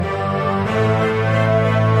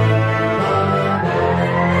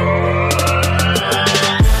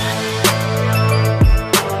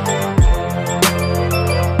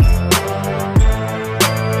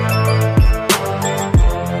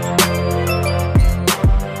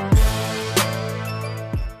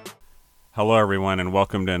Hello, everyone, and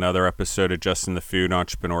welcome to another episode of Justin the Food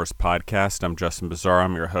Entrepreneurs Podcast. I'm Justin Bizzarro.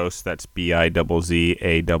 I'm your host. That's Bizzarro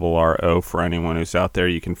for anyone who's out there.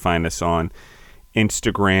 You can find us on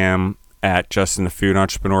Instagram at Justin the Food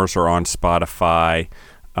Entrepreneurs or on Spotify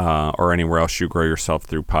or anywhere else you grow yourself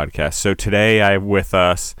through podcasts. So today I have with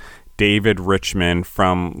us David Richman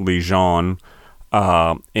from Lejeune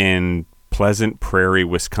in Pleasant Prairie,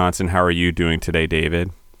 Wisconsin. How are you doing today, David?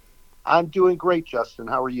 I'm doing great, Justin.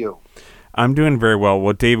 How are you? I'm doing very well.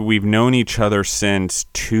 Well, David, we've known each other since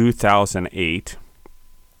 2008.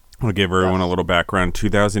 I'll give everyone a little background.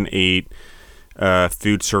 2008,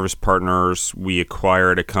 Food Service Partners, we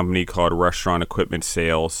acquired a company called Restaurant Equipment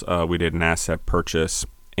Sales. We did an asset purchase,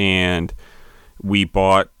 and we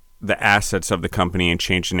bought the assets of the company and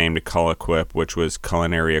changed the name to Cull-Equip, which was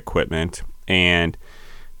culinary equipment. And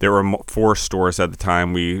there were 4 stores at the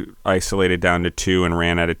time. We isolated down to 2 and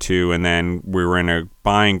ran out of 2. And then we were in a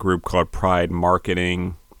buying group called Pride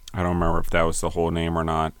Marketing. I don't remember if that was the whole name or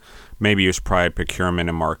not. Maybe it was Pride Procurement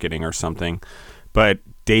and Marketing or something. But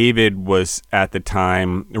David was at the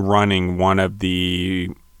time running one of the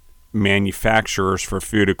manufacturers for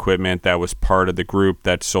food equipment that was part of the group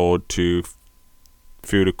that sold to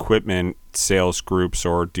food equipment sales groups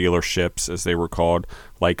or dealerships, as they were called,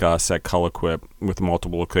 like us at Cull-Equip, with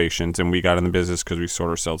multiple locations. And we got in the business because we sold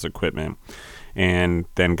ourselves equipment and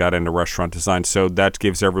then got into restaurant design. So that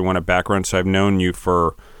gives everyone a background. So I've known you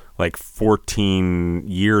for like 14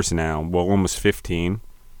 years now, well, almost 15.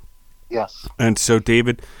 Yes. And so,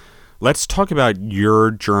 David, let's talk about your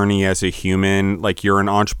journey as a human. Like, you're an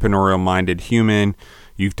entrepreneurial-minded human.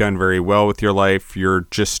 You've done very well with your life. You're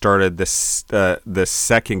just started the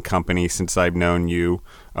second company since I've known you,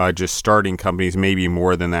 just starting companies, maybe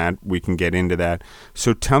more than that. We can get into that.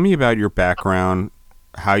 So tell me about your background,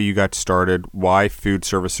 how you got started, why food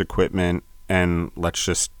service equipment, and let's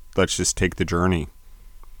just take the journey.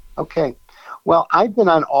 Okay. Well, I've been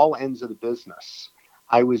on all ends of the business.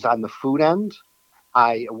 I was on the food end.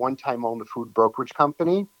 I at one time owned a food brokerage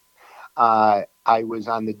company. I was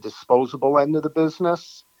on the disposable end of the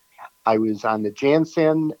business. I was on the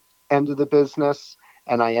Jansen end of the business,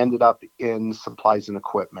 and I ended up in supplies and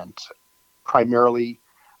equipment, primarily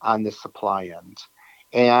on the supply end.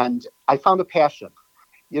 And I found a passion.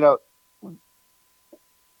 You know,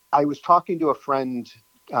 I was talking to a friend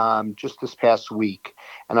just this past week,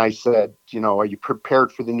 and I said, are you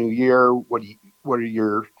prepared for the new year? What are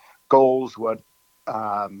your goals?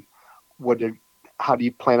 How do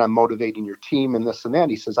you plan on motivating your team and this and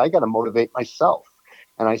that? He says, I got to motivate myself.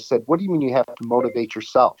 And I said, what do you mean you have to motivate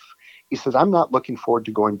yourself? He says, I'm not looking forward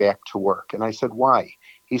to going back to work. And I said, why?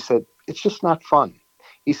 He said, it's just not fun.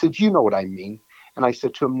 He said, you know what I mean? And I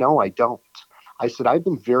said to him, no, I don't. I said, I've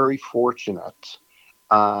been very fortunate.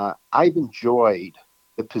 I've enjoyed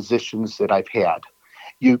the positions that I've had,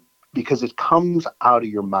 because it comes out of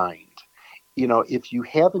your mind. If you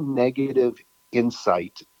have a negative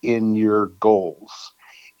insight in your goals,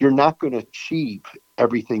 you're not going to achieve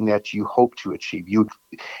everything that you hope to achieve.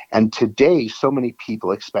 And today, so many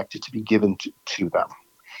people expect it to be given to them.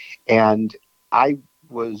 And I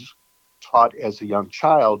was taught as a young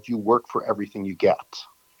child, you work for everything you get.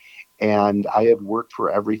 And I have worked for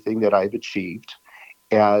everything that I've achieved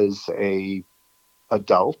as a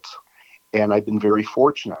adult, and I've been very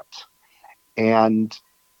fortunate. And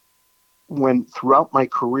throughout my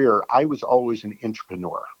career, I was always an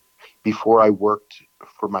entrepreneur before I worked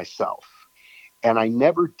for myself. And I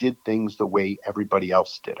never did things the way everybody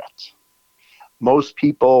else did it. Most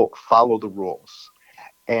people follow the rules.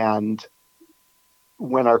 And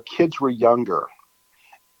when our kids were younger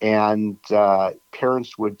and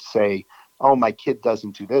parents would say, oh, my kid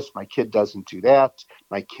doesn't do this, my kid doesn't do that,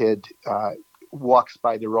 my kid walks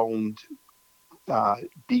by their own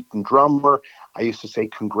beaten drummer, I used to say,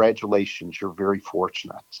 congratulations, you're very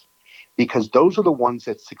fortunate. Because those are the ones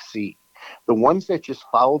that succeed. The ones that just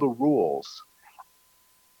follow the rules,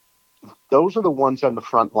 those are the ones on the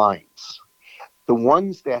front lines. The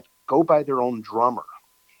ones that go by their own drummer,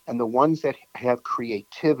 and the ones that have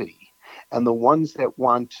creativity, and the ones that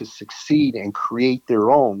want to succeed and create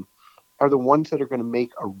their own, are the ones that are going to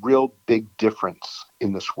make a real big difference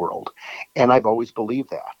in this world. And I've always believed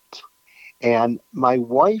that. And my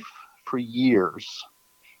wife, for years,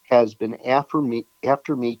 has been after me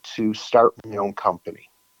to start my own company.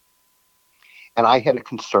 And I had a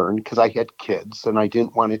concern because I had kids and I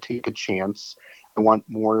didn't want to take a chance. I wanted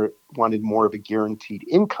more of a guaranteed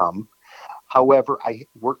income. However, I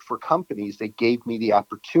worked for companies that gave me the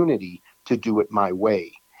opportunity to do it my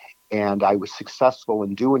way. And I was successful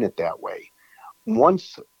in doing it that way.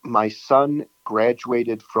 Once my son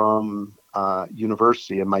graduated from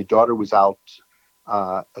university and my daughter was out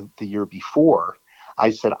the year before, I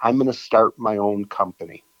said, I'm going to start my own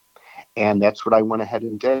company. And that's what I went ahead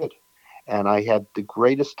and did. And I had the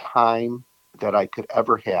greatest time that I could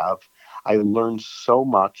ever have. I learned so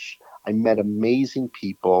much. I met amazing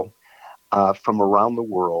people from around the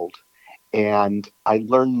world. And I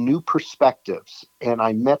learned new perspectives. And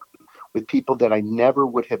I met with people that I never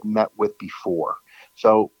would have met with before.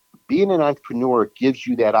 So being an entrepreneur gives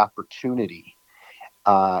you that opportunity.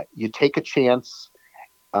 You take a chance,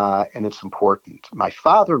 and it's important. My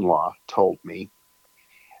father-in-law told me,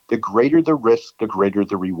 the greater the risk, the greater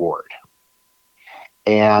the reward.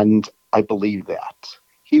 And I believe that.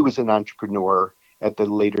 He was an entrepreneur at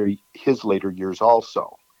his later years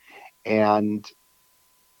also. And,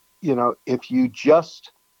 if you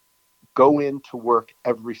just go into work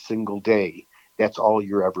every single day, that's all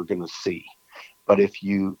you're ever going to see. But if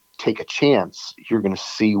you take a chance, you're going to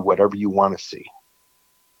see whatever you want to see.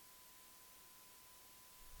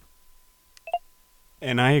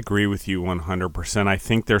 And I agree with you 100%. I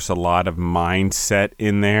think there's a lot of mindset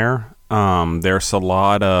in there. There's a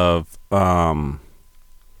lot of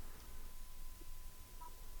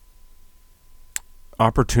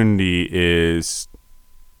opportunity is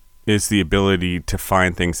the ability to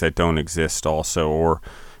find things that don't exist also, or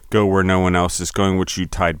go where no one else is going, which you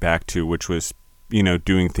tied back to, which was,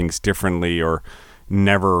 doing things differently or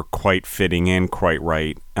never quite fitting in quite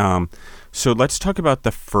right. So let's talk about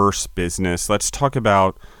the first business. Let's talk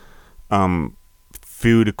about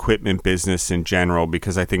food equipment business in general,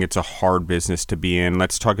 because I think it's a hard business to be in.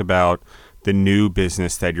 Let's talk about the new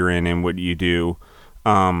business that you're in and what you do.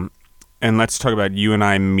 And let's talk about you and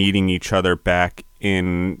I meeting each other back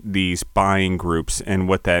in these buying groups and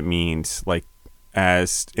what that means.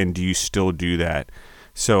 And do you still do that?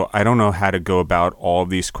 So I don't know how to go about all of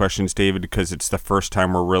these questions, David, because it's the first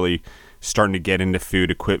time we're really starting to get into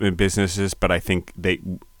food equipment businesses, but I think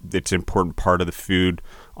it's an important part of the food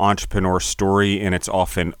entrepreneur story, and it's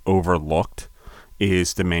often overlooked,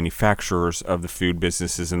 is the manufacturers of the food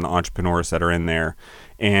businesses and the entrepreneurs that are in there,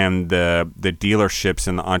 and the dealerships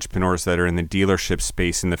and the entrepreneurs that are in the dealership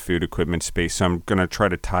space and the food equipment space. So I'm going to try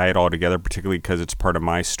to tie it all together, particularly because it's part of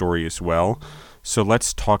my story as well. So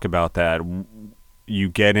let's talk about that. You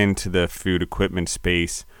get into the food equipment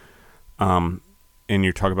space, and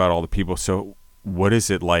you're talking about all the people. So what is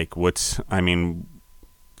it like? I don't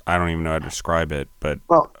even know how to describe it, but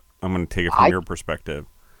I'm going to take it from your perspective.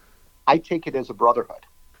 I take it as a brotherhood.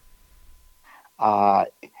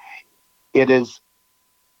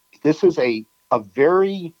 This is a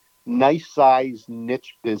very nice sized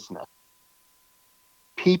niche business.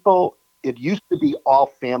 It used to be all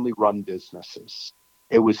family run businesses.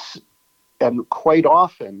 And quite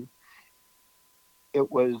often it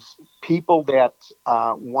was people that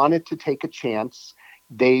wanted to take a chance.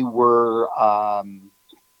 They would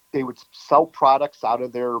sell products on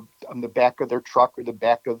the back of their truck or the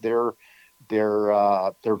back of their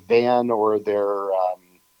van or their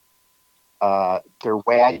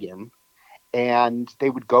wagon, and they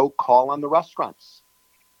would go call on the restaurants.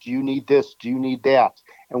 Do you need this? Do you need that?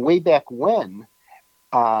 And way back when,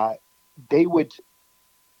 they would,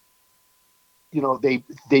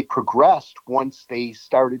 they progressed once they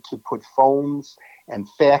started to put phones and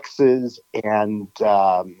faxes and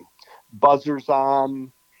buzzers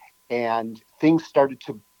on, and things started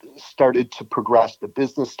to progress. The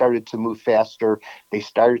business started to move faster. They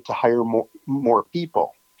started to hire more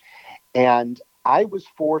people. And I was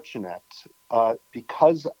fortunate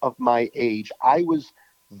because of my age. I was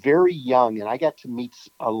very young, and I got to meet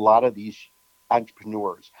a lot of these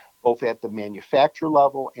entrepreneurs, both at the manufacturer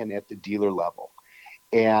level and at the dealer level.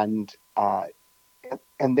 And I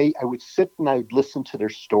would sit and I would listen to their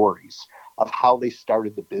stories of how they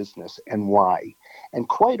started the business and why. And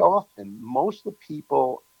quite often, most of the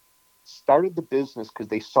people started the business because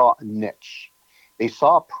they saw a niche. They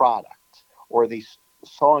saw a product, or they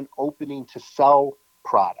saw an opening to sell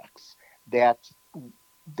products that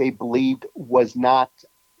they believed was not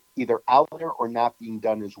either out there or not being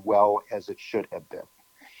done as well as it should have been.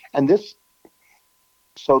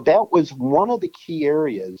 So that was one of the key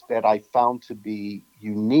areas that I found to be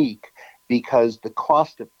unique, because the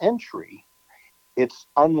cost of entry, it's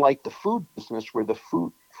unlike the food business, where the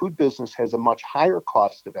food business has a much higher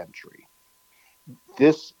cost of entry.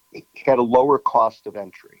 This had a lower cost of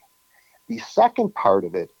entry. The second part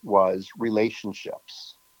of it was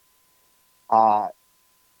relationships.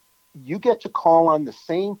 You get to call on the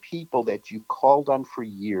same people that you called on for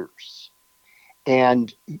years.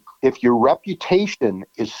 And if your reputation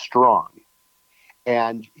is strong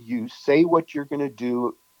and you say what you're going to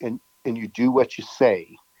do and you do what you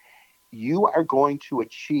say, you are going to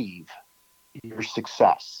achieve your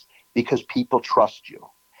success because people trust you.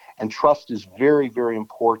 And trust is very, very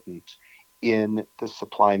important in the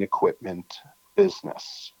supply and equipment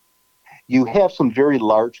business. You have some very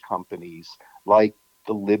large companies like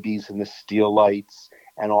the Libby's and the Steelites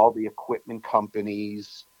and all the equipment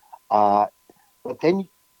companies. But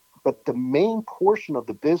the main portion of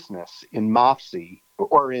the business in MOFSI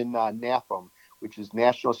or in NAFEM, which is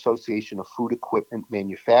National Association of Food Equipment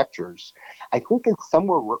Manufacturers, I think it's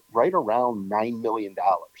somewhere right around $9 million.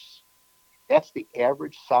 That's the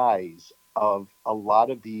average size of a lot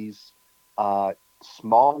of these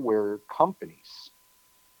smallware companies.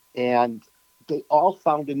 And they all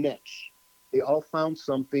found a niche. They all found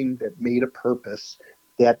something that made a purpose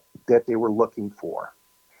that they were looking for.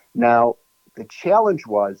 Now, the challenge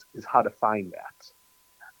is how to find that.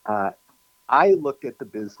 I looked at the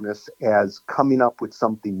business as coming up with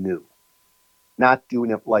something new, not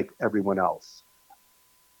doing it like everyone else.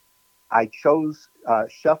 I chose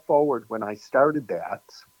Chef Forward when I started that.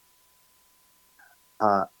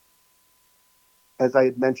 As I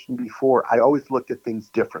had mentioned before, I always looked at things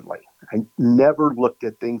differently. I never looked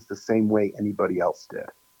at things the same way anybody else did.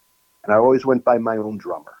 And I always went by my own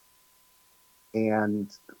drummer.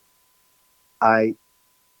 And I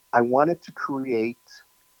wanted to create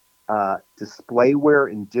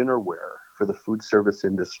displayware and dinnerware for the food service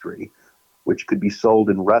industry, which could be sold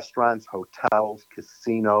in restaurants, hotels,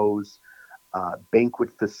 casinos,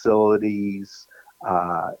 banquet facilities,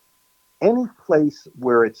 any place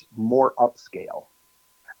where it's more upscale.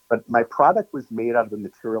 But my product was made out of a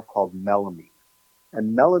material called melamine.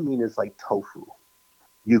 And melamine is like tofu.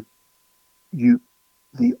 The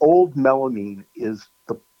old melamine is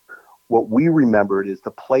what we remembered is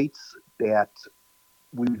the plates that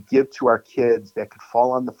we would give to our kids that could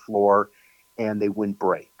fall on the floor and they wouldn't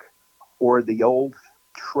break. Or the old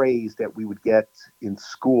trays that we would get in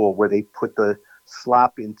school where they put the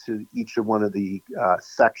slop into each of one of the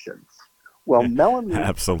sections. Well, melamine...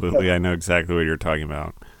 Absolutely, I know exactly what you're talking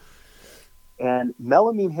about. And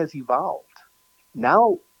melamine has evolved.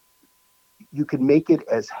 Now you can make it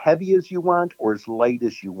as heavy as you want or as light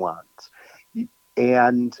as you want.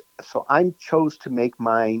 And so I chose to make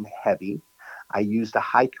mine heavy. I used a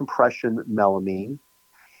high compression melamine,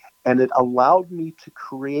 and it allowed me to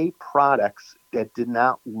create products that did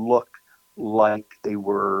not look like they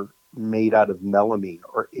were made out of melamine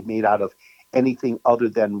or made out of anything other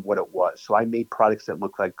than what it was. So I made products that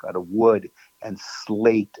looked like out of wood and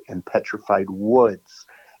slate and petrified woods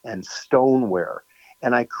and stoneware.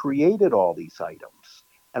 And I created all these items.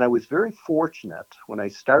 And I was very fortunate when I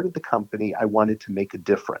started the company, I wanted to make a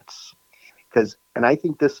difference. And I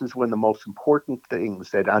think this is one of the most important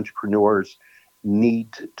things that entrepreneurs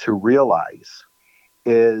need to realize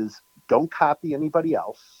is don't copy anybody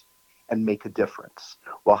else and make a difference.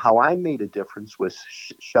 Well, how I made a difference was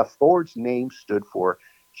Chef Forward's name stood for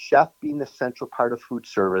chef being the central part of food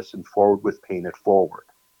service and forward with paying it forward.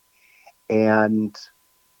 And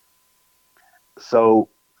so...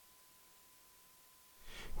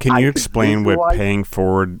 Can you explain what paying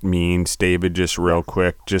forward means, David, just real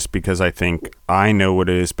quick, just because I think I know what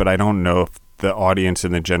it is, but I don't know if the audience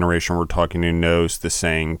and the generation we're talking to knows the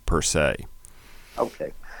saying per se.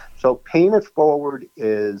 Okay. So paying it forward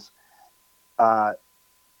is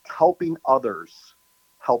helping others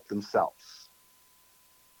help themselves.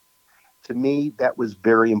 To me, that was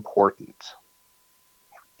very important.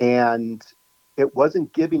 And it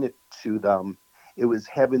wasn't giving it to them, it was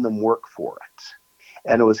having them work for it.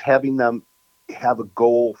 And it was having them have a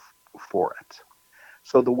goal for it.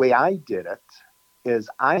 So the way I did it is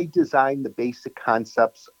I designed the basic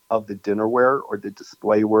concepts of the dinnerware or the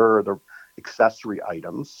displayware or the accessory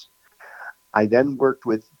items. I then worked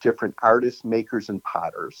with different artists, makers, and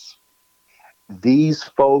potters. These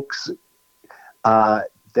folks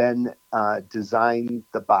then designed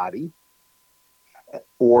the body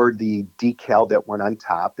or the decal that went on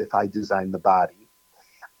top if I designed the body.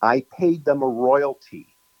 I paid them a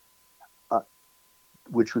royalty,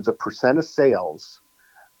 which was a percent of sales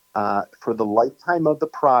for the lifetime of the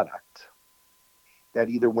product that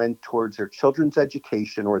either went towards their children's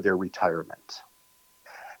education or their retirement.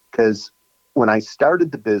 Because when I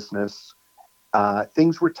started the business,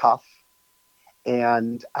 things were tough.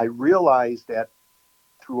 And I realized that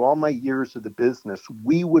through all my years of the business,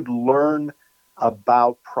 we would learn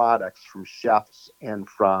about products from chefs and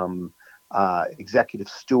from executive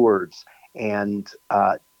stewards. And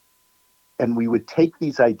we would take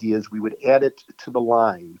these ideas, we would add it to the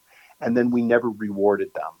line, and then we never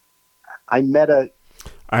rewarded them. I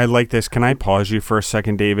like this. Can I pause you for a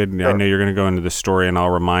second, David? Sure. I know you're going to go into the story, and I'll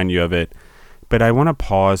remind you of it. But I want to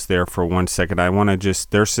pause there for 1 second. I want to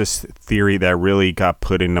there's this theory that really got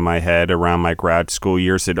put into my head around my grad school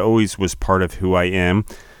years. It always was part of who I am.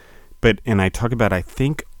 And I talk about, I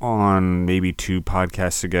think on maybe 2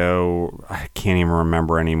 podcasts ago, I can't even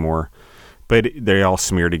remember anymore, but they all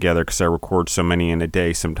smear together because I record so many in a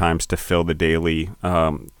day sometimes to fill the daily,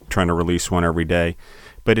 trying to release one every day.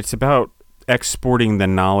 But it's about exporting the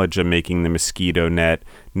knowledge of making the mosquito net,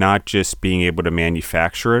 not just being able to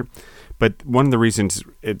manufacture it. But one of the reasons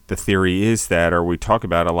the theory is that, or we talk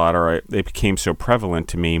about a lot, or it became so prevalent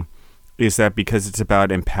to me, is that because it's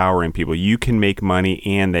about empowering people. You can make money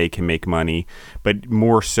and they can make money, but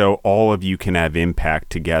more so all of you can have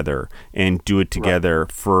impact together and do it together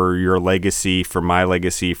for your legacy, for my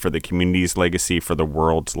legacy, for the community's legacy, for the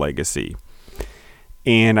world's legacy.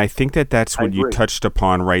 And I think that's what you touched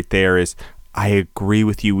upon right there is, I agree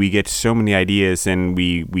with you. We get so many ideas and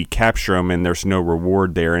we capture them and there's no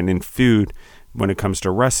reward there. And in food, when it comes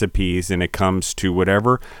to recipes and it comes to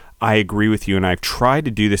whatever, I agree with you. And I've tried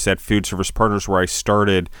to do this at Food Service Partners where I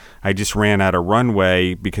started. I just ran out of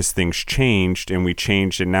runway because things changed and we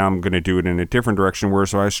changed. And now I'm going to do it in a different direction.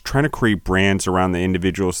 Whereas I was trying to create brands around the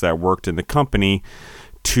individuals that worked in the company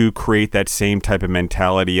to create that same type of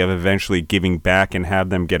mentality of eventually giving back and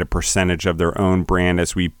have them get a percentage of their own brand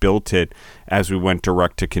as we built it, as we went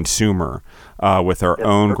direct to consumer with our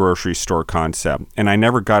own grocery store concept. And I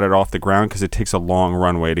never got it off the ground because it takes a long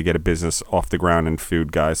runway to get a business off the ground in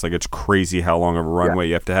food, guys. Like, it's crazy how long of a runway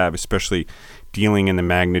you have to have, especially dealing in the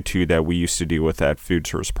magnitude that we used to deal with at Food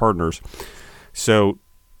Service Partners. So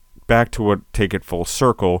back to take it full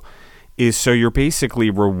circle, is so you're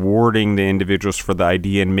basically rewarding the individuals for the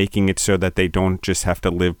idea and making it so that they don't just have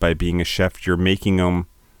to live by being a chef. You're making them,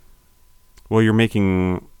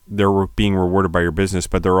 they're being rewarded by your business,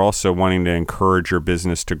 but they're also wanting to encourage your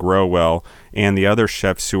business to grow well, and the other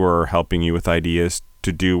chefs who are helping you with ideas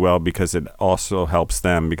to do well, because it also helps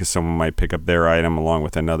them, because someone might pick up their item along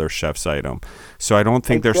with another chef's item. So I don't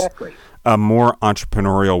think there's a more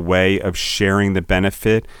entrepreneurial way of sharing the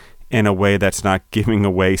benefit in a way that's not giving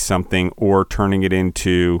away something or turning it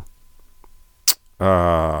into,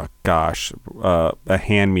 a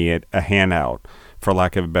handout, for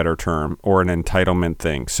lack of a better term, or an entitlement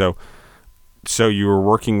thing. So you were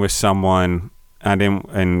working with someone,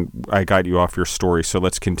 and I got you off your story. So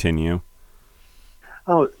let's continue.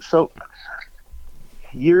 Oh, so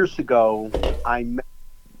years ago, I met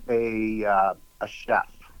a chef,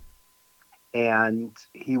 and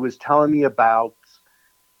he was telling me about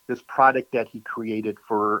this product that he created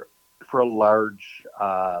for a large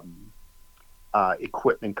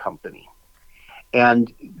equipment company.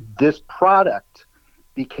 And this product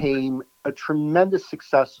became a tremendous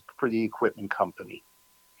success for the equipment company.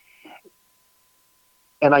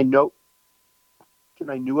 And I knew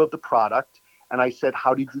of the product, and I said,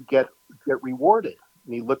 "How did you get rewarded?"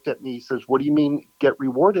 And he looked at me, he says, "What do you mean get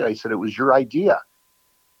rewarded?" I said, "It was your idea."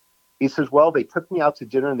 He says, "Well, they took me out to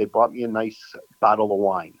dinner and they bought me a nice bottle of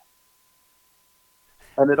wine."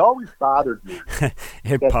 And it always bothered me.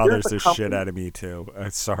 It bothers the shit out of me too.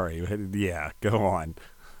 Sorry. Yeah, go on.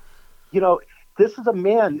 This is a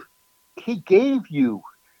man, he gave you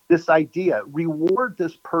this idea. Reward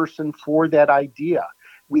this person for that idea.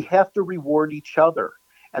 We have to reward each other.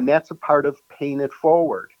 And that's a part of paying it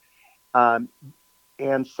forward.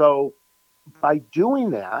 And so by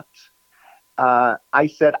doing that, I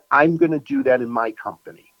said, I'm going to do that in my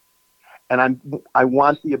company. And I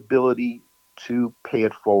want the ability to pay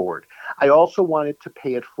it forward. I also wanted to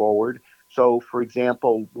pay it forward. So, for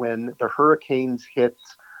example, when the hurricanes hit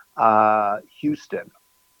Houston,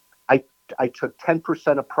 I took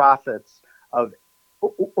 10% of profits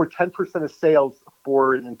or 10% of sales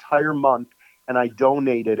for an entire month, and I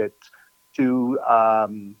donated it to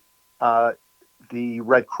the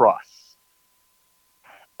Red Cross.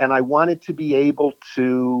 And I wanted to be able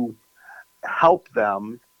to help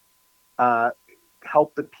them,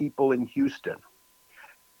 help the people in Houston.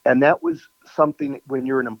 And that was something, when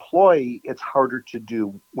you're an employee, it's harder to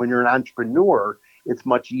do. When you're an entrepreneur, it's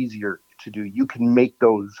much easier to do. You can make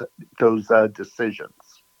those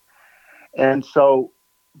decisions. And so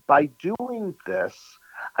by doing this,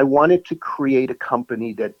 I wanted to create a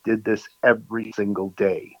company that did this every single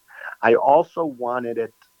day. I also wanted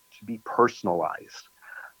it to be personalized.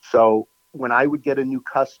 So when I would get a new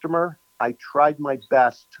customer, I tried my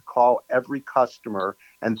best to call every customer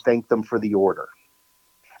and thank them for the order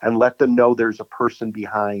and let them know there's a person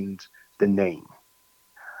behind the name.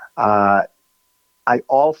 I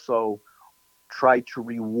also tried to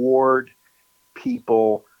reward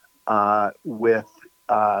people with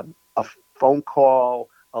a phone call,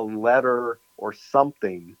 a letter, or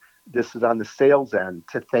something this is on the sales end,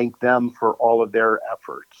 to thank them for all of their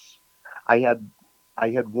efforts. I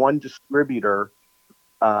had one distributor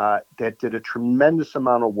that did a tremendous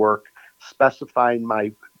amount of work specifying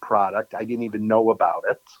my product. I didn't even know about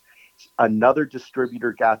it. Another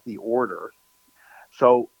distributor got the order.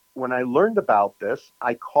 So when I learned about this,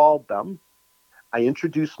 I called them, I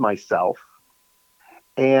introduced myself,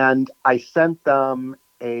 and I sent them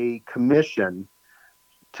a commission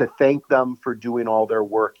to thank them for doing all their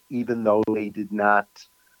work, even though they did not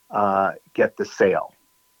get the sale.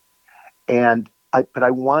 But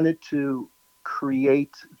I wanted to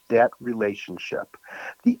create that relationship.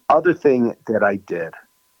 The other thing that I did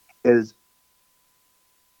is,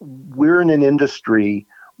 we're in an industry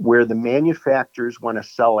where the manufacturers want to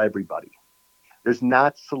sell everybody. There's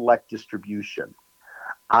not select distribution.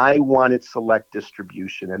 I wanted select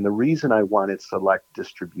distribution. And the reason I wanted select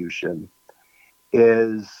distribution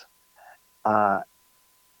is I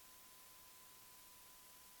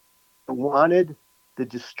wanted the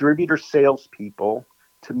distributor salespeople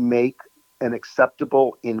to make an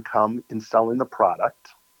acceptable income in selling the product.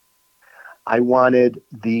 I wanted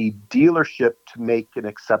the dealership to make an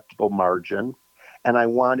acceptable margin, and I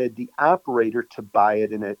wanted the operator to buy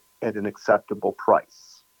it at an acceptable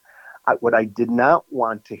price. What I did not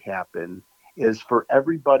want to happen is for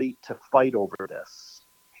everybody to fight over this,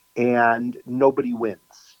 and nobody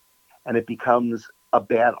wins, and it becomes a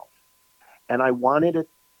battle. And I wanted it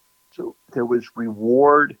to, there was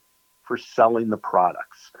reward for selling the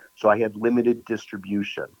products. So I had limited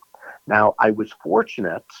distribution. Now, I was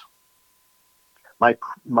fortunate. My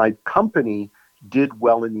company did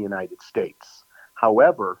well in the United States.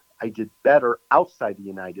 However, I did better outside the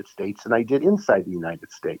United States than I did inside the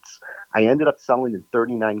United States. I ended up selling in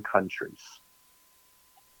 39 countries.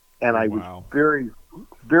 And I was very,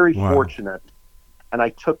 very fortunate. And I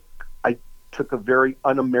took a very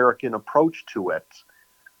un-American approach to it.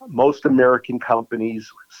 Most American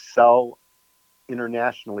companies sell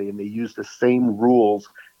internationally, and they use the same rules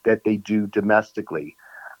that they do domestically.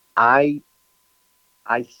 I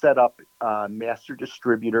set up master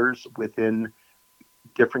distributors within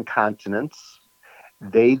different continents.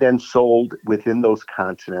 They then sold within those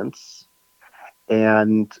continents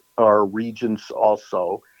and our regions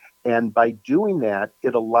also. And by doing that,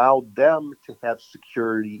 it allowed them to have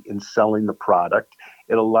security in selling the product.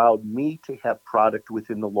 It allowed me to have product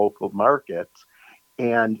within the local market.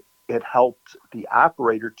 And it helped the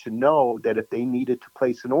operator to know that if they needed to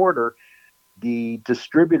place an order, the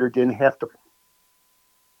distributor didn't have to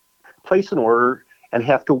place an order and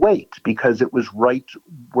have to wait, because it was right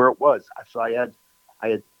where it was. So I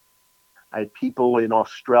had people in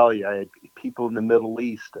Australia, I had people in the Middle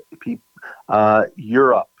East,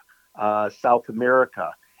 Europe, South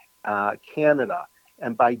America, Canada.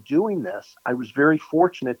 And by doing this, I was very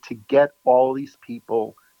fortunate to get all these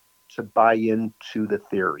people to buy into the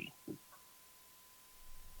theory.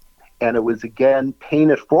 And it was, again, paying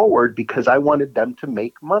it forward because I wanted them to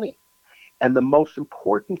make money. And the most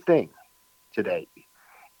important thing today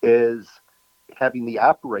is having the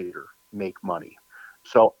operator make money.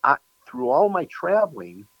 So through all my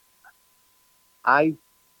traveling, I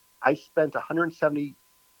spent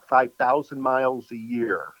 175,000 miles a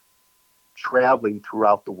year traveling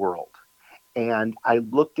throughout the world. And I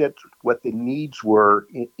looked at what the needs were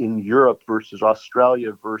in Europe versus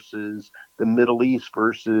Australia versus the Middle East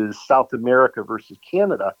versus South America versus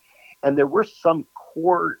Canada. And there were some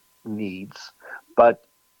core needs, but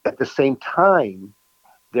at the same time,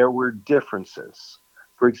 there were differences.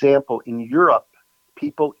 For example, in Europe,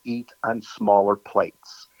 people eat on smaller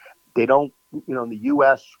plates. They don't, in the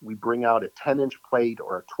US, we bring out a 10-inch plate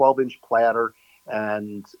or a 12-inch platter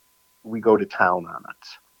and we go to town on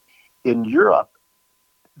it. In Europe,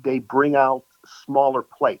 they bring out smaller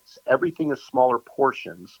plates. Everything is smaller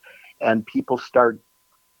portions, and people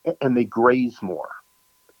and they graze more.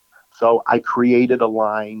 So I created a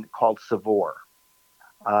line called Savor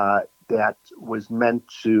that was meant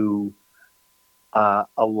to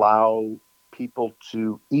allow people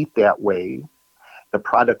to eat that way. The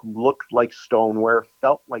product looked like stoneware,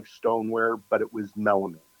 felt like stoneware, but it was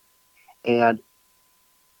melamine. And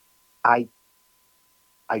I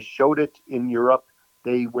showed it in Europe.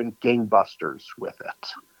 They went gangbusters with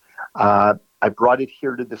it. I brought it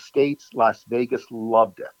here to the States. Las Vegas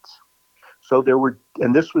loved it. So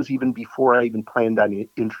and this was even before I even planned on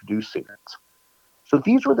introducing it. So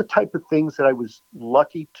these were the type of things that I was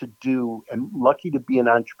lucky to do and lucky to be an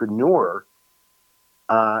entrepreneur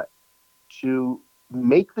to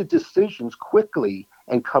make the decisions quickly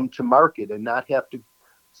and come to market and not have to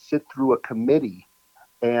sit through a committee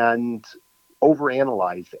and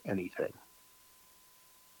overanalyze anything.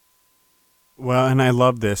 Well, and I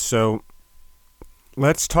love this. So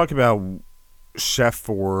let's talk about Chef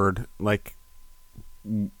Ford. Like,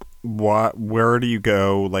 where do you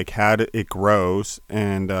go? Like, it grows,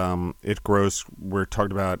 and it grows. We're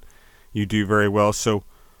talking about you do very well. So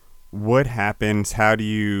what happens? How do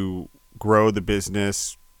you grow the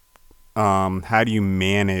business? How do you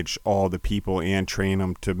manage all the people and train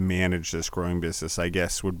them to manage this growing business? I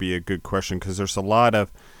guess would be a good question, because there's a lot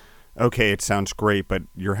of, okay, it sounds great, but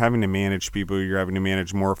you're having to manage people. You're having to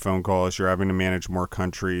manage more phone calls. You're having to manage more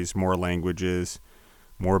countries, more languages,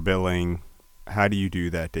 more billing. How do you do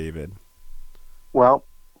that, David? Well,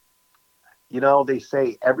 they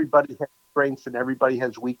say everybody has strengths and everybody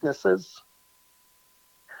has weaknesses.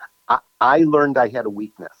 I learned I had a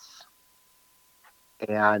weakness,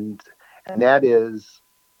 and that is,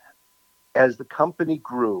 as the company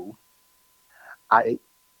grew,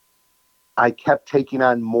 I kept taking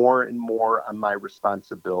on more and more on my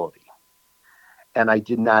responsibility, and I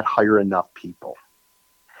did not hire enough people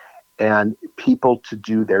to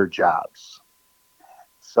do their jobs.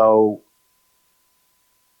 So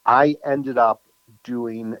I ended up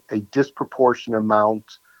doing a disproportionate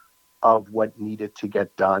amount of what needed to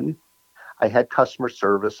get done. I had customer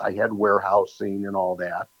service, I had warehousing and all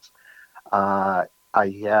that. I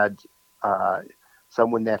had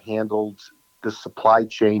someone that handled the supply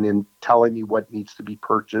chain and telling me what needs to be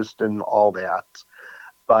purchased and all that.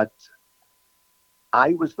 But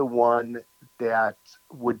I was the one that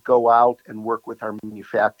would go out and work with our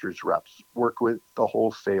manufacturers reps, work with the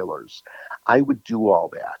wholesalers. I would do all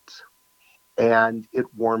that, and it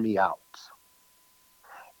wore me out.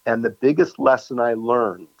 And the biggest lesson I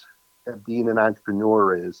learned of being an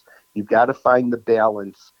entrepreneur is you've got to find the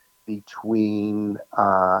balance between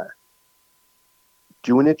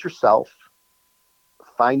doing it yourself,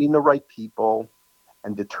 finding the right people,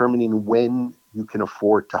 and determining when you can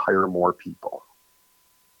afford to hire more people.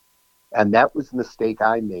 And that was the mistake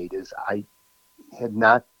I made, is I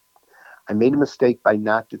made a mistake by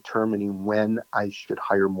not determining when I should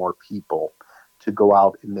hire more people to go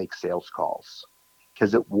out and make sales calls,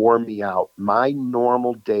 because it wore me out. My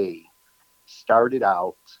normal day started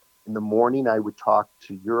out in the morning. I would talk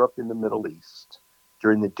to Europe and the Middle East.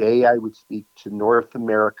 During the day, I would speak to North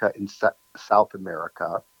America and South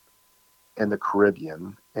America and the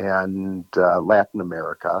Caribbean and Latin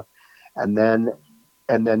America. And then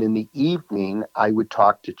in the evening, I would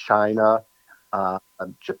talk to China,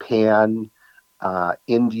 Japan,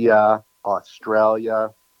 India, Australia,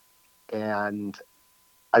 and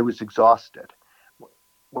I was exhausted.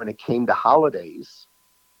 When it came to holidays,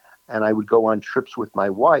 and I would go on trips with my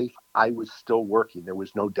wife, I was still working. There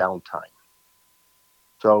was no downtime.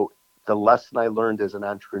 So the lesson I learned as an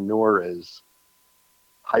entrepreneur is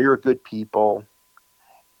hire good people,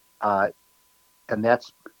 and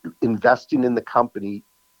that's investing in the company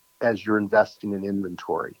as you're investing in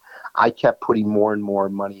inventory. I kept putting more and more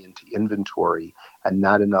money into inventory and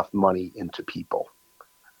not enough money into people,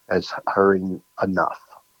 as hiring enough.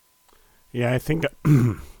 Yeah, I think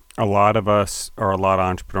a lot of us, or a lot of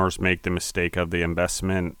entrepreneurs, make the mistake of the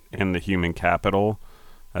investment in the human capital,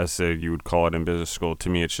 as you would call it in business school. To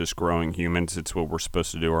me, it's just growing humans. It's what we're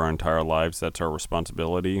supposed to do our entire lives. That's our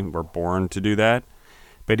responsibility. We're born to do that.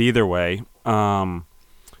 But either way,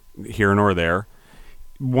 here nor there,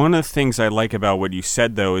 one of the things I like about what you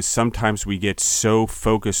said, though, is sometimes we get so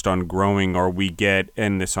focused on growing, or we get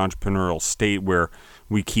in this entrepreneurial state where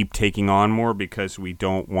we keep taking on more because we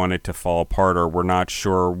don't want it to fall apart, or we're not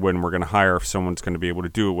sure when we're going to hire, if someone's going to be able to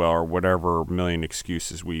do it well, or whatever million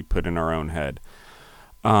excuses we put in our own head.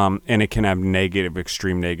 And it can have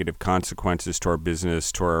extreme negative consequences to our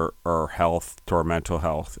business, to our health, to our mental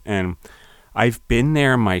health. And I've been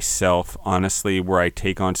there myself, honestly, where I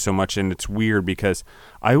take on so much. And it's weird because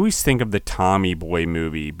I always think of the Tommy Boy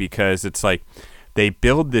movie, because it's like they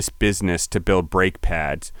build this business to build brake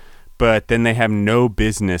pads, but then they have no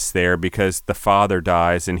business there because the father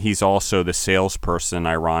dies, and he's also the salesperson,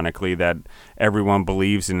 ironically, that everyone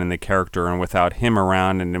believes in the character. And without him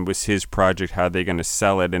around, and it was his project, how are they going to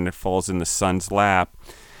sell it? And it falls in the son's lap.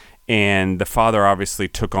 And the father obviously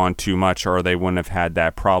took on too much, or they wouldn't have had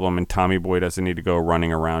that problem. And Tommy Boy doesn't need to go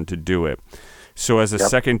running around to do it. So as a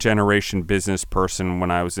second generation business person, when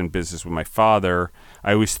I was in business with my father,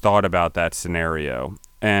 I always thought about that scenario.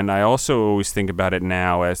 And I also always think about it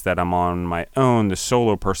now as that I'm on my own, the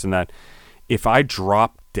solo person, that if I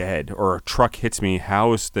drop dead or a truck hits me,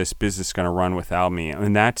 how is this business going to run without me?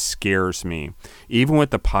 And that scares me. Even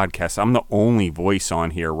with the podcast, I'm the only voice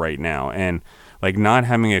on here right now. And like, not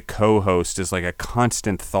having a co-host is like a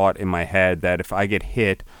constant thought in my head that if I get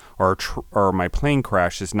hit or my plane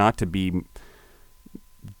crashes, not to be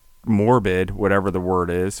morbid, whatever the word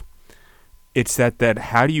is. It's that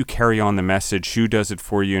how do you carry on the message? Who does it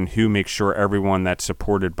for you, and who makes sure everyone that's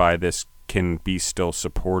supported by this can be still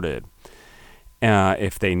supported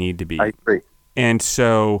if they need to be? I agree. And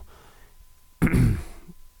so,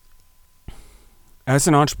 as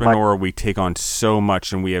an entrepreneur, we take on so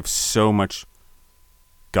much, and we have so much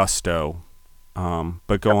gusto.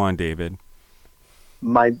 But go on, David.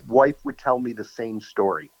 My wife would tell me the same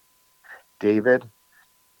story. David,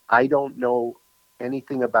 I don't know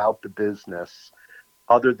anything about the business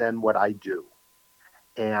other than what I do,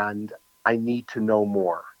 and I need to know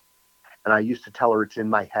more. And I used to tell her it's in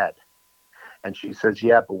my head, and she says,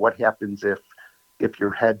 yeah, but what happens if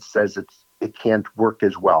your head says it can't work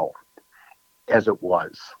as well as it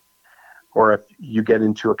was? Or if you get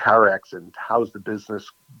into a car accident, how's the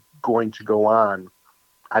business going to go on?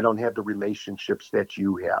 I don't have the relationships that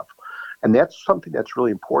you have. And that's something that's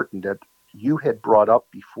really important that you had brought up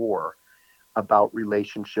before about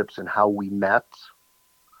relationships and how we met.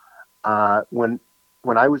 When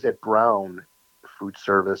I was at Brown Food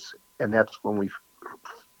Service, and that's when we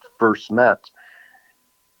first met,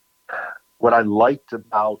 what I liked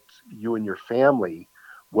about you and your family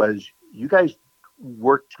was you guys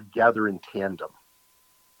worked together in tandem.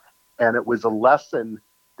 And it was a lesson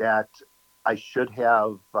that I should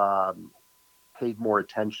have paid more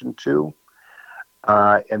attention to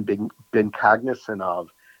and been cognizant of,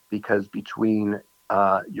 because between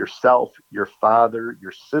yourself, your father,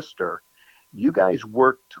 your sister, you guys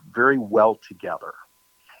worked very well together,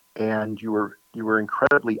 and you were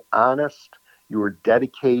incredibly honest. You were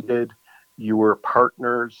dedicated. You were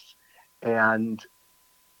partners, and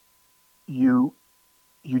you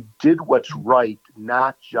did what's right,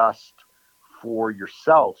 not just for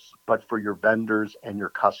yourselves, but for your vendors and your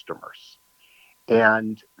customers.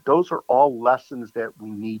 And those are all lessons that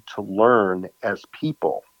we need to learn as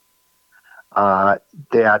people,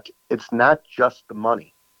 that it's not just the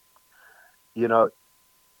money. You know,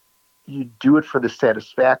 you do it for the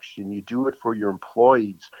satisfaction, you do it for your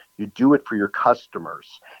employees, you do it for your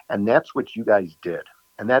customers. And that's what you guys did.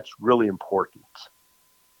 And that's really important.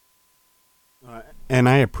 And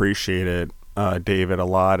I appreciate it, David, a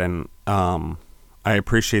lot. And I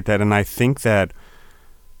appreciate that. And I think that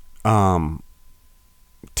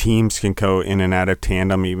teams can go in and out of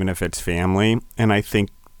tandem, even if it's family. And I think,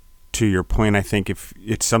 to your point, I think if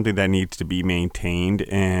it's something that needs to be maintained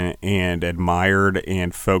and admired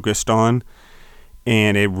and focused on,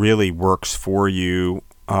 and it really works for you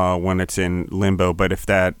when it's in limbo, but if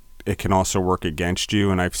that, it can also work against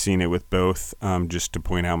you. And I've seen it with both, just to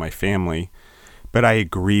point out my family. But I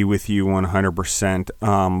agree with you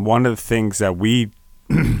 100%. One of the things that we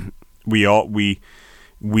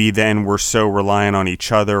then were so reliant on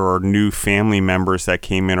each other, or new family members that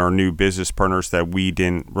came in, or new business partners, that we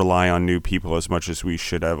didn't rely on new people as much as we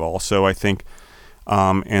should have. Also, I think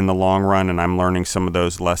in the long run, and I'm learning some of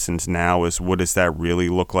those lessons now, is what does that really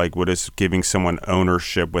look like? What does giving someone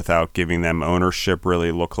ownership without giving them ownership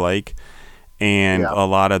really look like? And a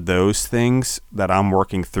lot of those things that I'm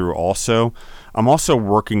working through also. I'm also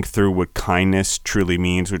working through what kindness truly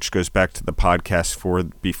means, which goes back to the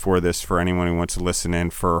podcast before this, for anyone who wants to listen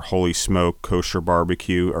in, for Holy Smoke Kosher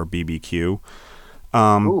Barbecue, or BBQ.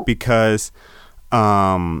 Because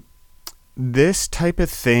this type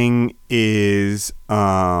of thing is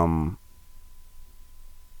the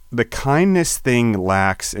kindness thing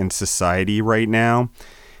lacks in society right now.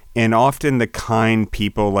 And often the kind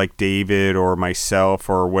people like David or myself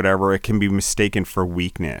or whatever, it can be mistaken for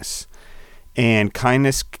weakness. And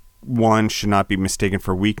kindness, one, should not be mistaken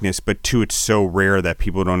for weakness, but two, it's so rare that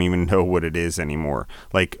people don't even know what it is anymore.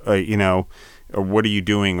 Like, or what are you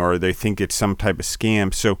doing? Or they think it's some type of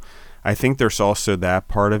scam. So I think there's also that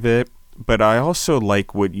part of it. But I also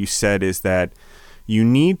like what you said, is that you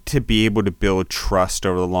need to be able to build trust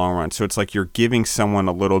over the long run. So it's like you're giving someone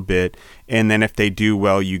a little bit, and then if they do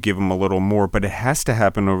well, you give them a little more, but it has to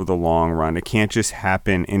happen over the long run. It can't just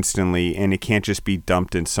happen instantly, and it can't just be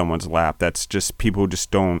dumped in someone's lap. That's just, people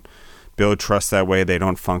just don't build trust that way. They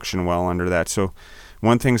don't function well under that. So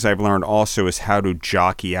one of the things I've learned also is how to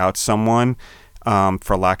jockey out someone.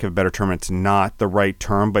 For lack of a better term, it's not the right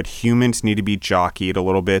term, but humans need to be jockeyed a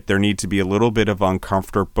little bit. There needs to be a little bit of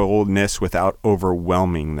uncomfortableness without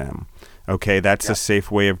overwhelming them. Okay, that's a safe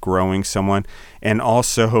way of growing someone. And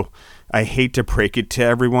also, I hate to break it to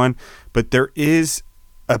everyone, but there is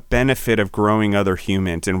a benefit of growing other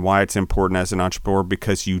humans, and why it's important as an entrepreneur,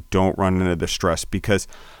 because you don't run into the stress. Because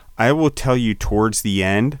I will tell you, towards the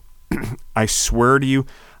end, I swear to you,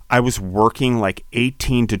 I was working like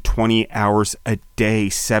 18 to 20 hours a day,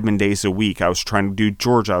 7 days a week. I was trying to do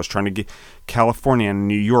Georgia. I was trying to get California and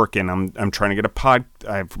New York, and I'm trying to get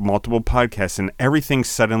I have multiple podcasts, and everything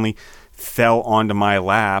suddenly fell onto my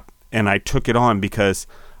lap, and I took it on because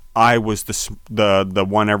I was the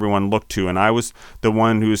one everyone looked to, and I was the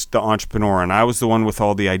one who's the entrepreneur, and I was the one with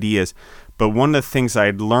all the ideas. But one of the things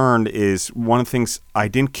I'd learned is I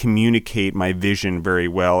didn't communicate my vision very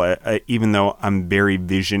well, even though I'm very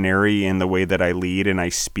visionary in the way that I lead and I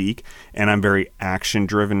speak, and I'm very action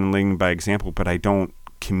driven and leading by example, but I don't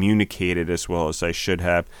communicate it as well as I should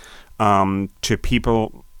have to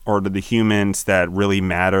people or to the humans that really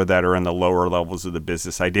matter, that are in the lower levels of the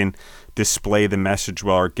business. I didn't display the message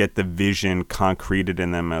well or get the vision concreted in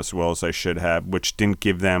them as well as I should have, which didn't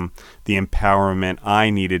give them the empowerment I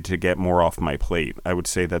needed to get more off my plate. I would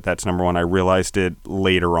say that that's number one. I realized it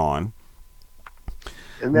later on.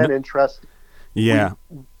 Isn't that interesting? Yeah.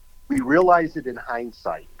 We realize it in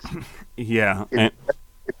hindsight. Yeah. And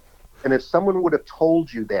if someone would have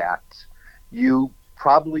told you that, you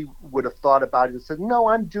probably would have thought about it and said, no,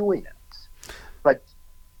 I'm doing it.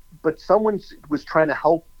 But someone was trying to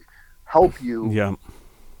help you. Yeah.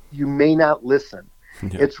 You may not listen.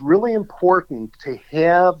 Yeah. It's really important to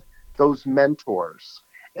have those mentors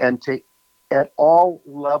and to, at all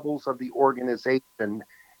levels of the organization, to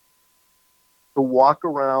walk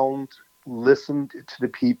around, listen to the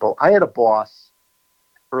people. I had a boss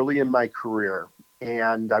early in my career,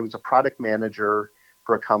 and I was a product manager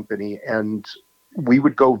for a company, and we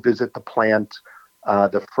would go visit the plant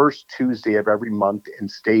the first Tuesday of every month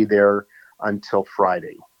and stay there until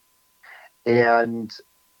Friday. And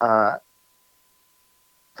the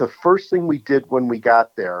first thing we did when we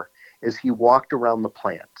got there is he walked around the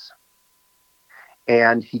plant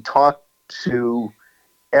and he talked to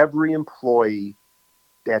every employee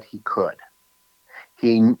that he could.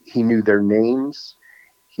 He knew their names.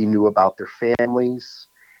 He knew about their families.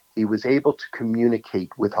 He was able to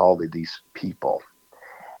communicate with all of these people.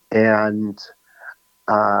 And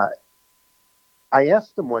I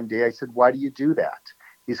asked him one day, I said, why do you do that?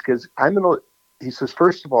 He says,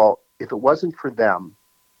 first of all, if it wasn't for them,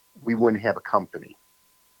 we wouldn't have a company.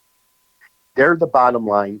 They're the bottom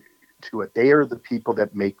line to it. They are the people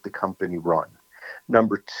that make the company run.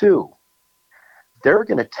 Number two, they're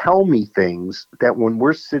going to tell me things that when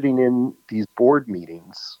we're sitting in these board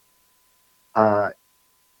meetings,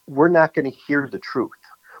 we're not going to hear the truth.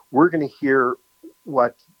 We're going to hear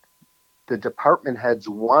what the department heads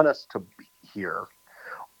want us to hear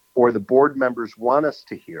or the board members want us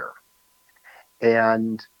to hear.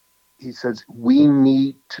 And he says, we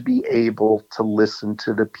need to be able to listen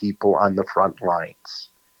to the people on the front lines.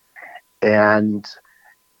 And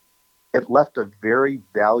it left a very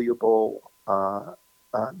valuable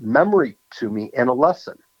memory to me and a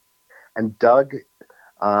lesson. And Doug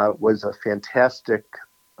was a fantastic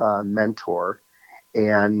mentor,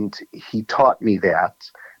 and he taught me that.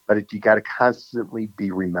 But you got to constantly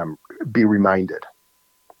be reminded.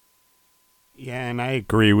 Yeah, and I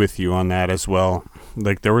agree with you on that as well.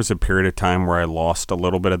 Like, there was a period of time where I lost a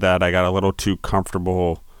little bit of that. I got a little too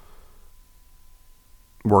comfortable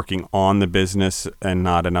working on the business and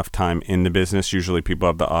not enough time in the business. Usually people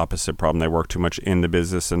have the opposite problem. They work too much in the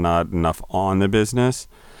business and not enough on the business.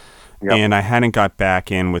 Yep. And I hadn't got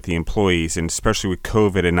back in with the employees, and especially with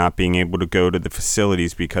COVID and not being able to go to the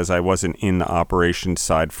facilities because I wasn't in the operations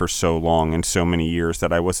side for so long and so many years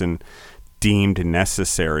that I wasn't deemed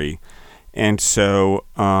necessary. And so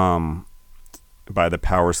by the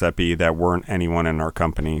powers that be, that weren't anyone in our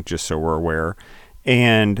company, just so we're aware.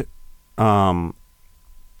 And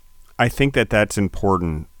I think that that's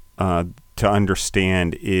important to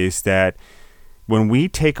understand, is that when we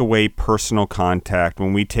take away personal contact,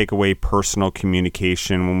 when we take away personal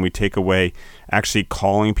communication, when we take away actually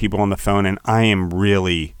calling people on the phone, and I am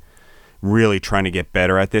really, really trying to get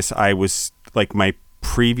better at this. I was like, my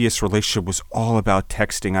previous relationship was all about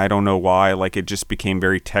texting. I don't know why. Like, it just became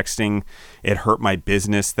very texting. It hurt my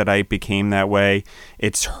business that I became that way.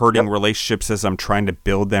 It's hurting relationships as I'm trying to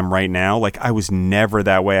build them right now. Like, I was never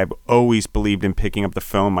that way. I've always believed in picking up the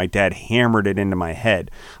phone. My dad hammered it into my head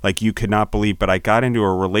like you could not believe. But I got into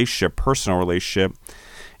a relationship, personal relationship,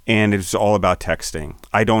 and it's all about texting.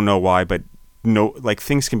 I don't know why, but no, like,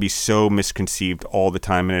 things can be so misconceived all the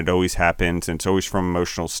time, and it always happens, and it's always from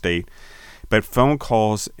emotional state. But phone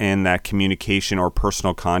calls and that communication or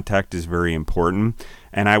personal contact is very important.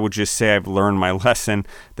 And I would just say I've learned my lesson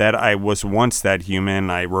that I was once that human.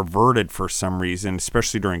 I reverted for some reason,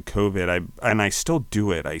 especially during COVID. I still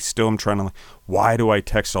do it. I still am trying to, why do I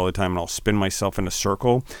text all the time? And I'll spin myself in a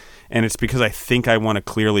circle. And it's because I think I want to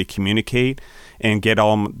clearly communicate and get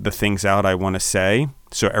all the things out I want to say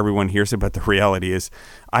so everyone hears it. But the reality is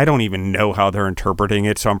I don't even know how they're interpreting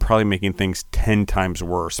it. So I'm probably making things 10 times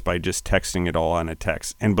worse by just texting it all on a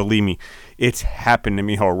text. And believe me, it's happened to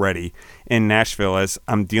me already in Nashville as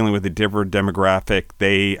I'm dealing with a different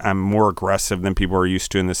demographic. I'm more aggressive than people are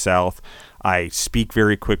used to in the South. I speak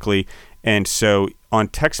very quickly. And so on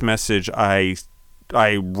text message, I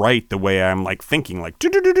write the way I'm like thinking, like,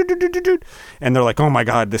 and they're like, oh my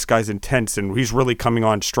God, this guy's intense and he's really coming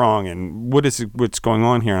on strong. And what's going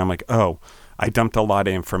on here? And I'm like, oh, I dumped a lot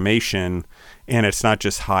of information and it's not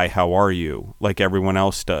just, hi, how are you? Like everyone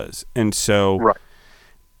else does. And so Right.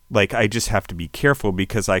 like, I just have to be careful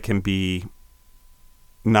because I can be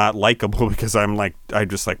not likable because I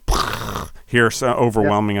just like, here's an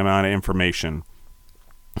overwhelming amount of information.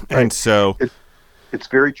 Right. And so it's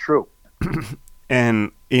very true.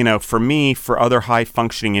 And, for me, for other high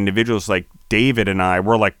functioning individuals like David and I,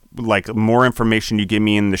 we're like more information you give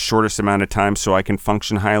me in the shortest amount of time so I can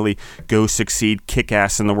function highly, go succeed, kick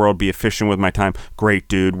ass in the world, be efficient with my time. Great,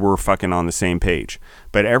 dude. We're fucking on the same page.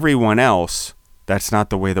 But everyone else, that's not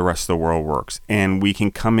the way the rest of the world works. And we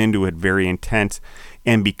can come into it very intense.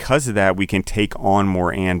 And because of that, we can take on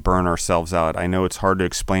more and burn ourselves out. I know it's hard to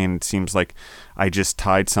explain. It seems like I just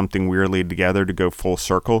tied something weirdly together to go full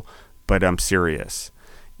circle. But I'm serious,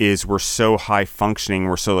 is we're so high functioning,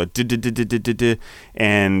 we're so like, and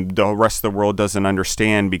the rest of the world doesn't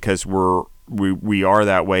understand because we are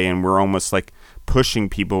that way, and we're almost like pushing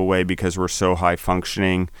people away because we're so high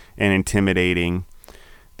functioning and intimidating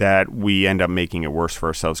that we end up making it worse for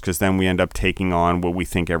ourselves because then we end up taking on what we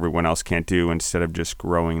think everyone else can't do instead of just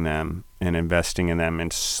growing them and investing in them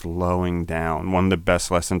and slowing down. One of the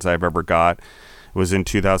best lessons I've ever got was in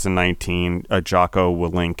 2019, a Jocko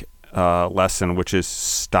Willink lesson, which is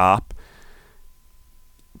stop,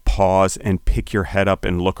 pause, and pick your head up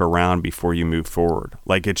and look around before you move forward.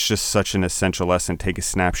 Like, it's just such an essential lesson. Take a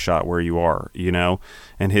snapshot where you are,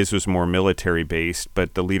 and his was more military based,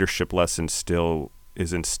 but the leadership lesson still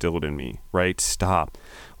is instilled in me, right? Stop.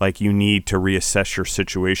 Like, you need to reassess your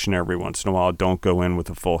situation every once in a while. Don't go in with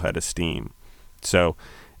a full head of steam. So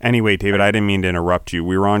anyway, David, I didn't mean to interrupt you.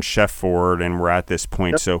 We were on Chef Ford and we're at this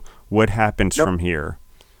point. Nope. So what happens from here?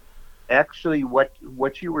 Actually, what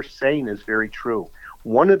you were saying is very true.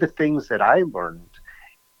 One of the things that I learned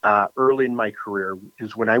early in my career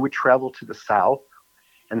is when I would travel to the South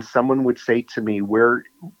and someone would say to me, where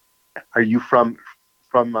are you from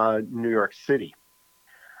New York City?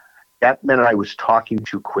 That meant I was talking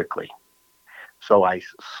too quickly. So I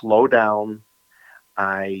slowed down.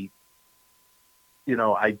 I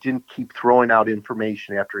didn't keep throwing out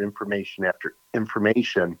information after information after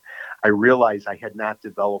information. I realized I had not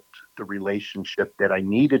developed the relationship that I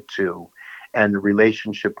needed to, and the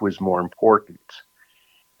relationship was more important.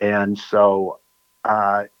 And so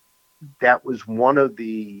that was one of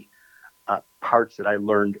the parts that I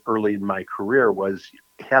learned early in my career was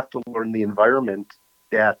you have to learn the environment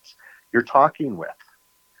that you're talking with,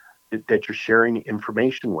 that you're sharing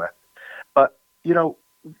information with. But,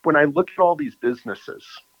 when I look at all these businesses,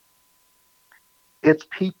 it's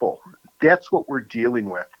people. That's what we're dealing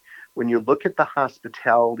with. When you look at the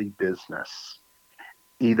hospitality business,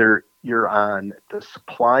 either you're on the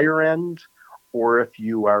supplier end or if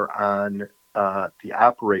you are on the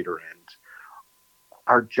operator end,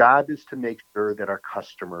 our job is to make sure that our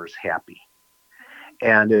customer is happy.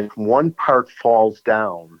 And if one part falls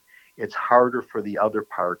down, it's harder for the other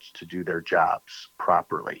parts to do their jobs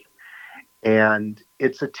properly. And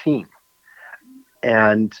it's a team.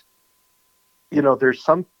 And, there's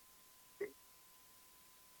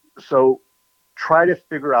so try to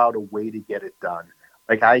figure out a way to get it done.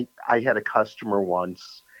 Like I had a customer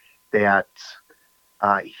once that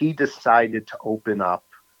he decided to open up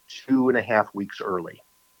 2.5 weeks early.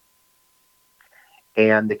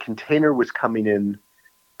 And the container was coming in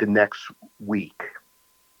the next week.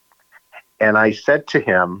 And I said to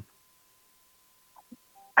him,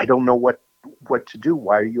 I don't know what to do.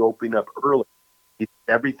 Why are you opening up early?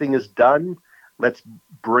 Everything is done. Let's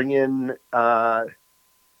bring in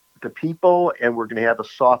the people and we're going to have a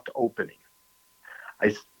soft opening.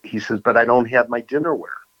 He says, but I don't have my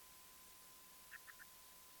dinnerware.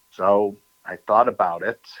 So I thought about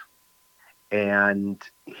it, and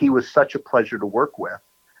he was such a pleasure to work with.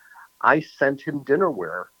 I sent him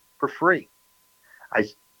dinnerware for free.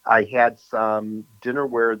 I had some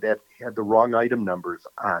dinnerware that had the wrong item numbers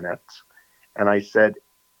on it, And I said,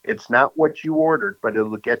 it's not what you ordered, but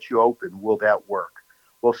it'll get you open. Will that work?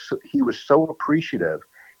 Well, so he was so appreciative.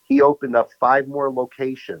 He opened up 5 more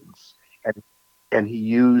locations, and he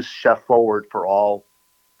used Chef Forward for all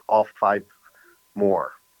 5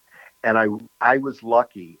 more. And I was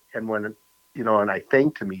lucky. And when, and I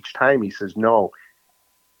thanked him each time. He says, "No,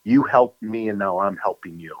 you helped me, and now I'm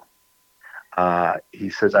helping you." He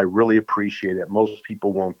says, "I really appreciate it. Most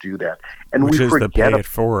people won't do that." And Which we is the forget pay it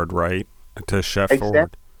forward, right? To Chef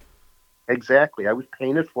Forward. Exactly. I was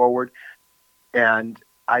paying it forward, and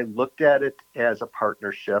I looked at it as a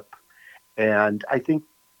partnership. And I think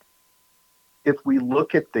if we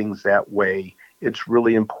look at things that way, it's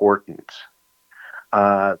really important.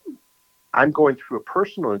 I'm going through a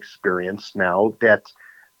personal experience now that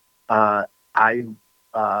I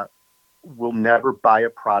will never buy a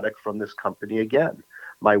product from this company again.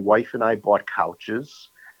 My wife and I bought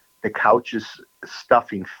couches. The couches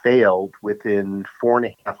stuffing failed within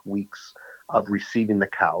 4.5 weeks of receiving the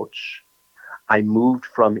couch. I moved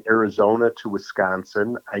from Arizona to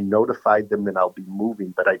Wisconsin. I notified them that I'll be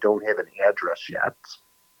moving, but I don't have an address yet.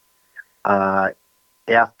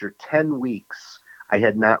 After 10 weeks, I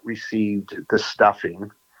had not received the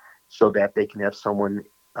stuffing so that they can have someone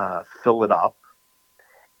fill it up.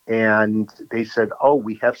 And they said, "Oh,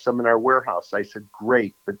 we have some in our warehouse." I said,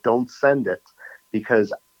 "Great, but don't send it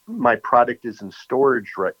because my product is in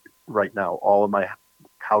storage right now, all of my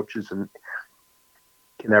couches and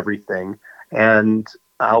everything. And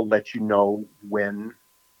I'll let you know when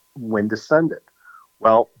to send it."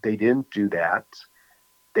 Well, they didn't do that.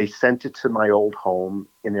 They sent it to my old home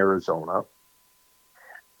in Arizona.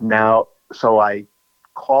 Now, so I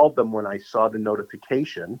called them when I saw the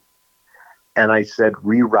notification, and I said,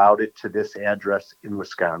 "Reroute it to this address in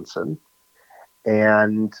Wisconsin."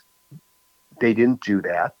 And they didn't do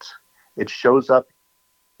that. It shows up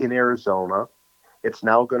in Arizona. It's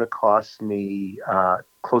now going to cost me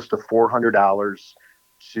close to $400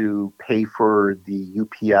 to pay for the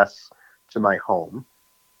UPS to my home.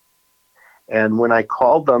 And when I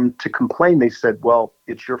called them to complain, they said, "Well,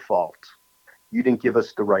 it's your fault. You didn't give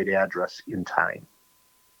us the right address in time.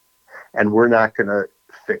 And we're not going to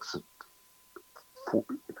fix it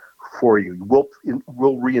for you. We'll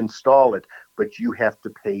reinstall it, but you have to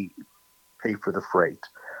pay for the freight."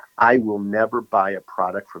 I will never buy a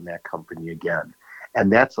product from that company again.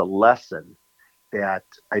 And that's a lesson that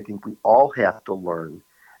I think we all have to learn.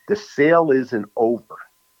 The sale isn't over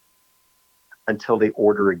until they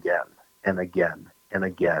order again and again and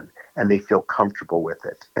again, and they feel comfortable with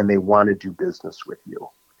it, and they want to do business with you.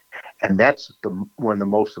 And that's one of the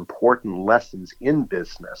most important lessons in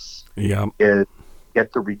business. Yeah. Is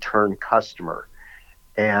get the return customer.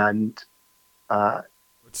 And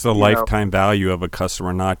it's the lifetime value of a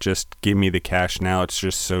customer, not just give me the cash now. It's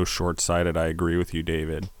just so short-sighted. I agree with you,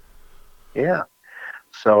 David. Yeah.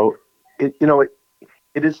 So it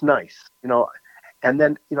is nice, and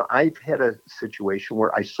then, I've had a situation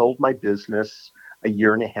where I sold my business a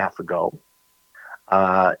year and a half ago.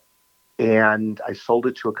 And I sold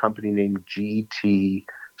it to a company named GT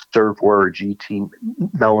Serveware, or GT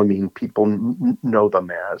Melamine. People know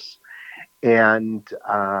them as. And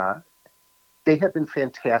they have been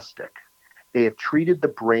fantastic. They have treated the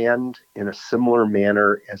brand in a similar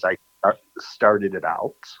manner as I started it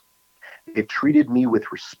out. They've treated me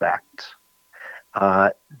with respect.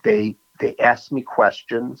 They ask me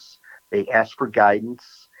questions. They ask for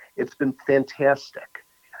guidance. It's been fantastic.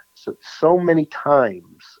 So many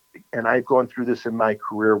times, and I've gone through this in my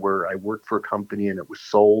career where I worked for a company and it was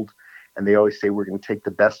sold, and they always say, "We're going to take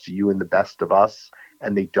the best of you and the best of us,"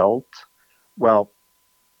 and they don't. Well,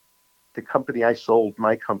 the company I sold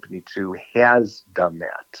my company to has done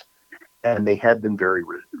that, and they have been very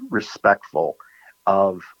respectful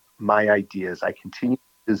of my ideas. I continue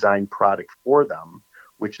to design product for them,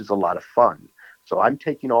 which is a lot of fun. So I'm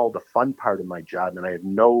taking all the fun part of my job, and I have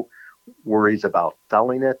no worries about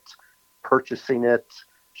selling it, purchasing it,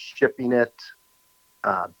 shipping it,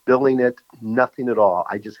 billing it, nothing at all.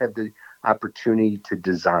 I just have the opportunity to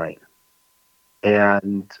design.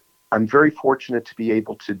 And I'm very fortunate to be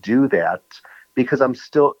able to do that because I'm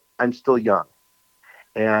still young.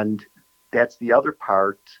 And that's the other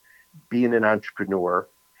part, being an entrepreneur.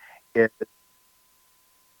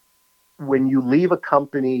 When you leave a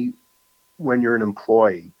company, when you're an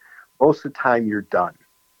employee, most of the time you're done.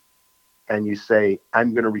 And you say,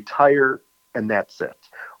 "I'm going to retire," and that's it.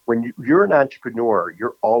 When you're an entrepreneur,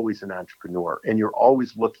 you're always an entrepreneur, and you're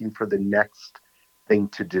always looking for the next thing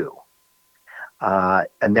to do.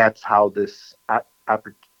 And that's how this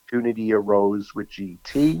opportunity arose with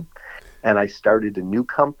GT. And I started a new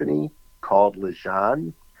company called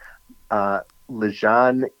Lejean.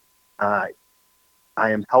 Lejean, uh,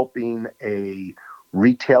 I am helping a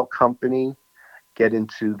retail company get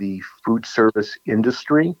into the food service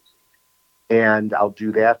industry. And I'll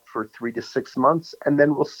do that for 3 to 6 months, and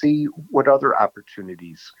then we'll see what other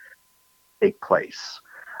opportunities take place.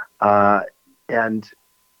 And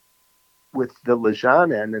with the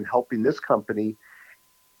Lejean end and helping this company,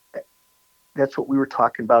 that's what we were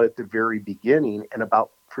talking about at the very beginning, and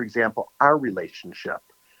about, for example, our relationship.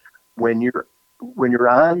 When you're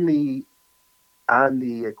on the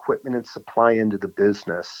equipment and supply end of the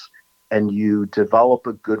business, and you develop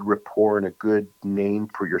a good rapport and a good name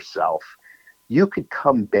for yourself, you could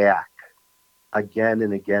come back again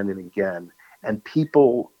and again and again. And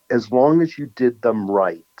people, as long as you did them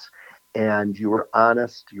right and you were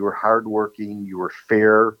honest, you were hardworking, you were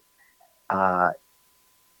fair, uh,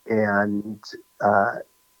 and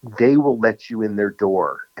they will let you in their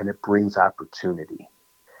door, and it brings opportunity.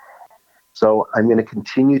 So I'm going to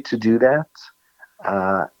continue to do that.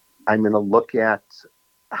 Uh, I'm going to look at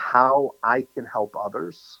how I can help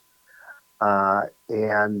others.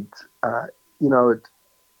 And, you know,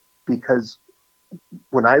 because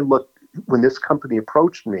when this company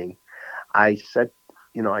approached me, I said,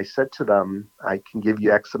 I said to them, I can give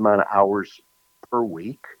you X amount of hours per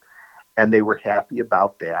week. And they were happy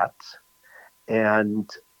about that. And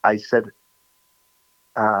I said,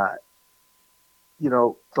 uh,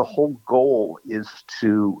 the whole goal is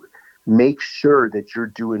to make sure that you're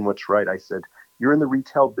doing what's right. I said, you're in the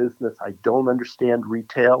retail business. I don't understand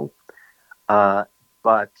retail,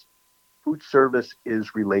 but food service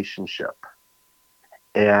is relationship.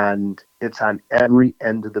 And it's on every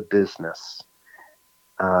end of the business.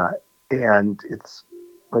 And it's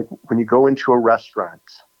like when you go into a restaurant,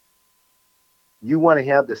 you want to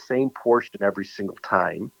have the same portion every single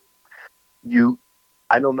time.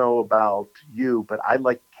 I don't know about you, but I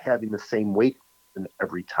like having the same weight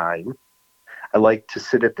every time. I like to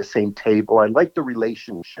sit at the same table. I like the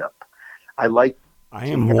relationship. I like I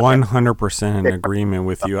to am have 100% in agreement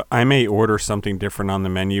with you. I may order something different on the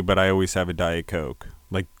menu, but I always have a Diet Coke.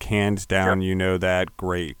 Like, hands down, you know that,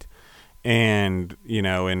 great. And,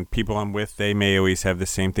 and people I'm with, they may always have the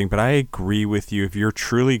same thing. But I agree with you. If you're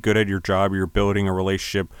truly good at your job, you're building a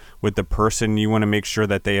relationship with the person, you want to make sure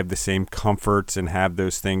that they have the same comforts and have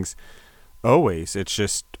those things always. It's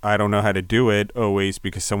just, I don't know how to do it always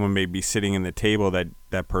because someone may be sitting in the table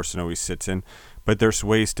that person always sits in. But there's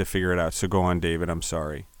ways to figure it out. So go on, David. I'm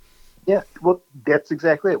sorry. Yeah, well, that's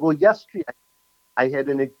exactly it. Well, yesterday I had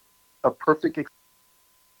a perfect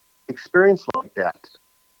experience like that.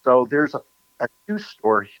 So there's a shoe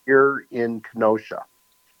store here in Kenosha,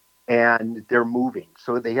 and they're moving.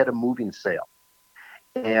 So they had a moving sale,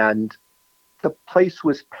 and the place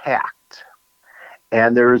was packed.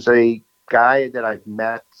 And there's a guy that I've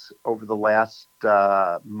met over the last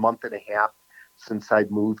month and a half since I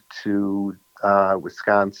moved to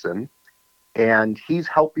Wisconsin, and he's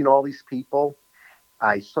helping all these people.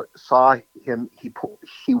 I saw him.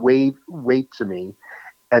 He waved to me,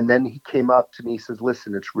 and then he came up to me. He says,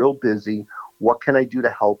 "Listen, it's real busy. What can I do to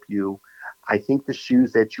help you? I think the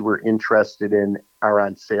shoes that you were interested in are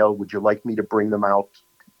on sale. Would you like me to bring them out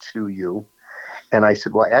to you?" And I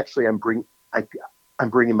said, "Well, actually, I'm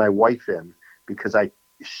bringing my wife in because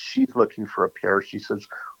she's looking for a pair." She says,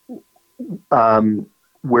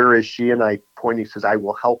 "Where is she?" And I pointed. He says, "I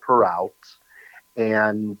will help her out."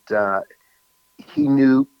 And he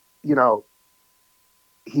knew,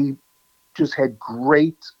 he just had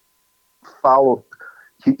great follow.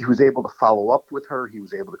 He was able to follow up with her. He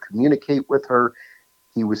was able to communicate with her.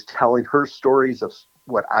 He was telling her stories of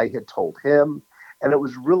what I had told him, and it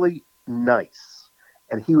was really nice.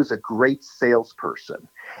 And he was a great salesperson.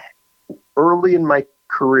 Early in my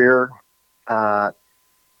career, and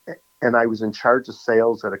I was in charge of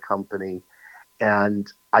sales at a company,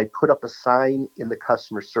 and I put up a sign in the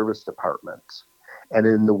customer service department and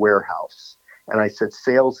in the warehouse. And I said,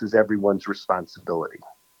 "Sales is everyone's responsibility."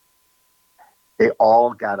 They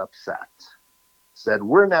all got upset. Said,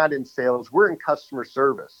 "We're not in sales. We're in customer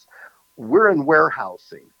service. We're in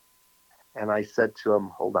warehousing." And I said to him,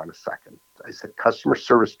 "Hold on a second." I said, "Customer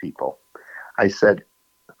service people." I said,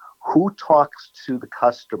 "Who talks to the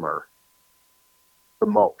customer the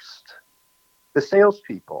most? The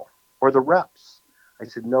salespeople or the reps?" I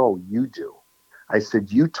said, "No, you do." I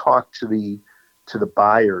said, "You talk to the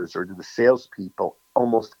buyers or to the salespeople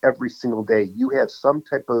almost every single day. You have some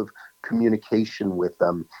type of communication with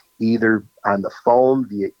them, either on the phone,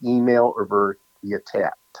 via email, or via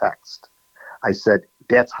text." I said,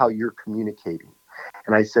 "That's how you're communicating."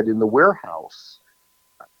 And I said, in the warehouse,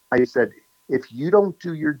 I said, if you don't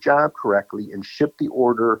do your job correctly and ship the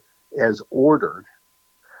order as ordered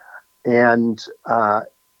and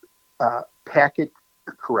pack it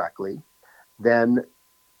correctly, then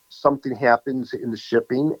something happens in the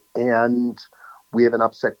shipping and we have an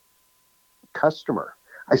upset customer.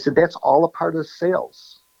 I said, that's all a part of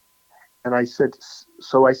sales. And I said,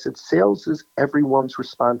 sales is everyone's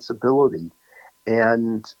responsibility.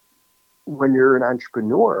 And when you're an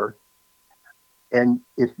entrepreneur, and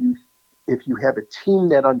if you have a team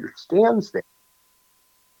that understands that,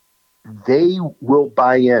 they will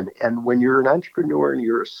buy in. And when you're an entrepreneur and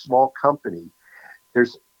you're a small company,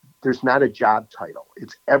 there's not a job title.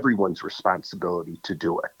 It's everyone's responsibility to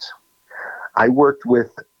do it. I worked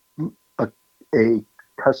with a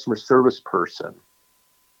customer service person.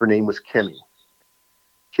 Her name was Kimmy.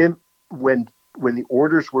 Kim, when the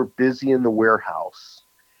orders were busy in the warehouse,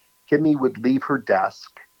 Kimmy would leave her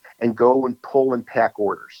desk and go and pull and pack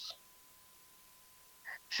orders.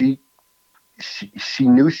 She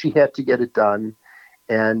knew she had to get it done,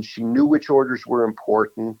 and she knew which orders were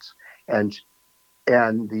important, and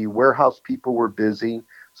the warehouse people were busy,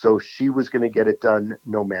 so she was going to get it done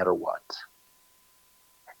no matter what.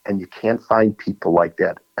 And you can't find people like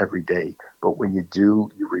that every day, but when you do,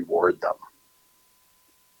 you reward them.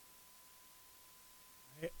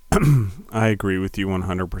 I agree with you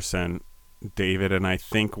 100%, David, and I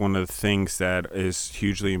think one of the things that is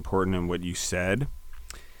hugely important in what you said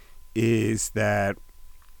is that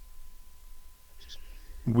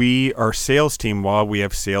our sales team, while we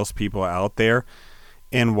have salespeople out there,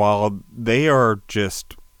 and while they are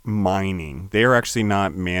just mining, they are actually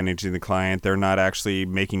not managing the client. They're not actually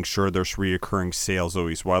making sure there's reoccurring sales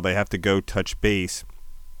always. While they have to go touch base,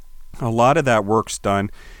 a lot of that work's done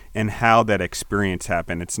and how that experience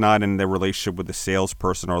happened. It's not in the relationship with the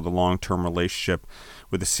salesperson or the long-term relationship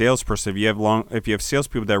with the salesperson. If you have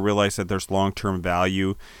salespeople that realize that there's long-term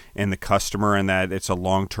value in the customer and that it's a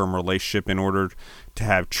long-term relationship in order to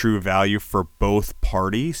have true value for both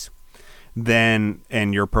parties, then,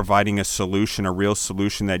 and you're providing a solution, a real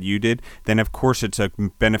solution that you did, then of course it's a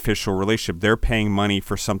beneficial relationship. They're paying money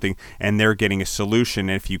for something and they're getting a solution.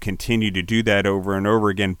 And if you continue to do that over and over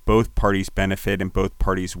again, both parties benefit and both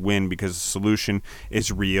parties win because the solution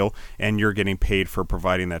is real and you're getting paid for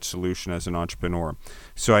providing that solution as an entrepreneur.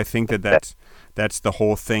 So I think that's the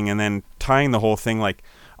whole thing. And then tying the whole thing, like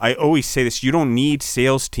I always say this, you don't need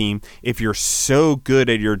sales team if you're so good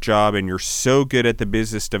at your job and you're so good at the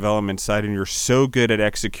business development side and you're so good at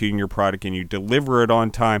executing your product and you deliver it on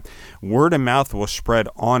time. Word of mouth will spread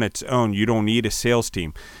on its own. You don't need a sales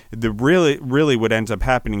team. Really what ends up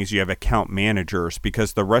happening is you have account managers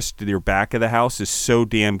because the rest of your back of the house is so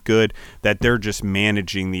damn good that they're just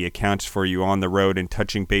managing the accounts for you on the road and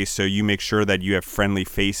touching base, so you make sure that you have friendly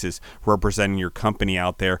faces representing your company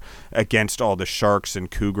out there against all the sharks and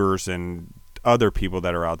cougars and other people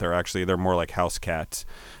that are out there. Actually, they're more like house cats.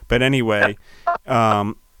 But anyway,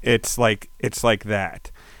 it's like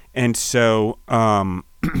that. And so I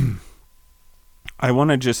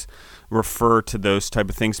want to just refer to those type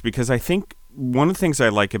of things because I think one of the things I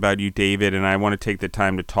like about you, David, and I want to take the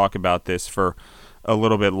time to talk about this for a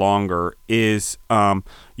little bit longer, is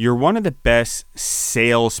you're one of the best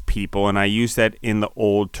salespeople, and I use that in the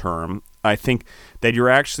old term. I think that you're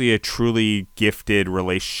actually a truly gifted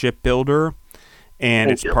relationship builder,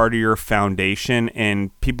 and it's part of your foundation,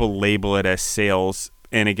 and people label it as sales,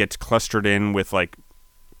 and it gets clustered in with like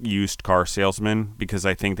used car salesman because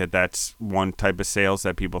I think that that's one type of sales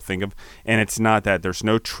that people think of, and it's not that. There's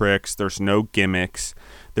no tricks, there's no gimmicks,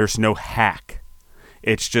 there's no hack.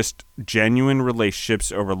 It's just genuine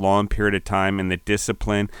relationships over a long period of time and the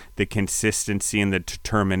discipline, the consistency, and the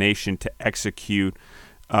determination to execute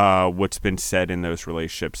what's been said in those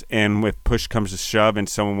relationships. And if push comes to shove and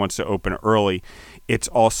someone wants to open early, it's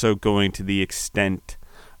also going to the extent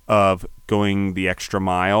of going the extra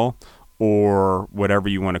mile or whatever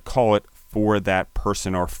you want to call it for that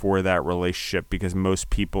person or for that relationship, because most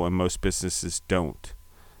people and most businesses don't.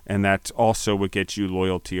 And that's also what gets you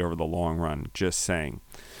loyalty over the long run, just saying.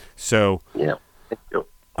 So yeah. Thank you.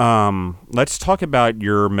 Let's talk about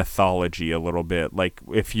your mythology a little bit. Like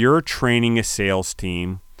if you're training a sales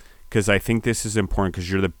team, because I think this is important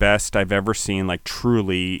because you're the best I've ever seen, like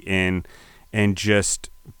truly in just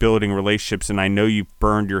building relationships. And I know you've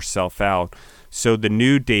burned yourself out. So the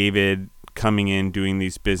new David coming in, doing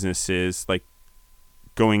these businesses, like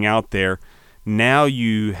going out there, now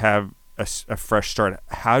you have a fresh start.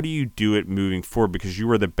 How do you do it moving forward? Because you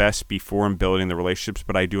were the best before in building the relationships,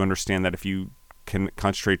 but I do understand that if you can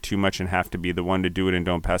concentrate too much and have to be the one to do it and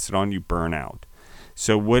don't pass it on, you burn out.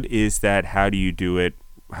 So what is that? How do you do it?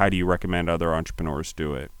 How do you recommend other entrepreneurs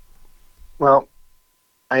do it? Well,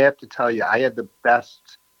 I have to tell you, I had the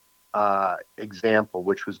best example,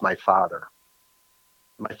 which was my father.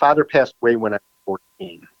 My father passed away when I was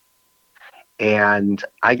 14, and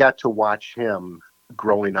I got to watch him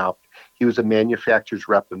growing up. He was a manufacturer's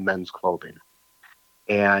rep in men's clothing,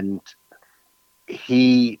 and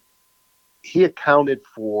he he accounted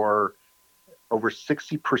for over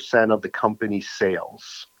 60% of the company's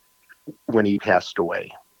sales when he passed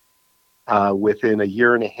away. Within a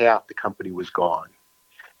year and a half, the company was gone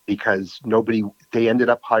because they ended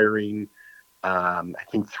up hiring, I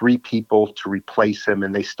think, 3 people to replace him,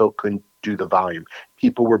 and they still couldn't do the volume.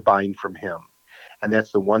 People were buying from him. And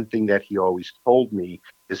that's the one thing that he always told me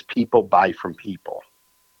is people buy from people.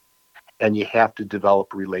 And you have to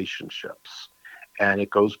develop relationships. And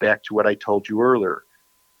it goes back to what I told you earlier.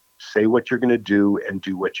 Say what you're going to do and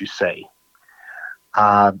do what you say.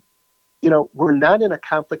 We're not in a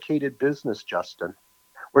complicated business, Justin.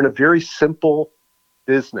 We're in a very simple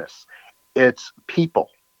business. It's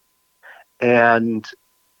people. And,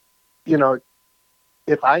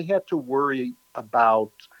 if I had to worry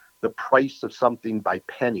about the price of something by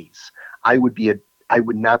pennies, I would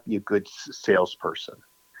not be a good salesperson,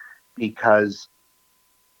 because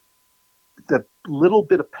the little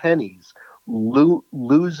bit of pennies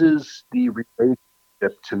loses the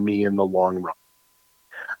relationship to me in the long run.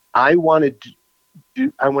 I want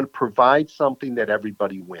to provide something that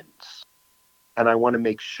everybody wins. And I want to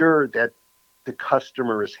make sure that the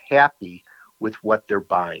customer is happy with what they're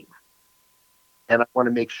buying. And I want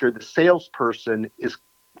to make sure the salesperson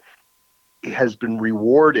has been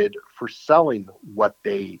rewarded for selling what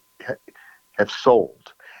they have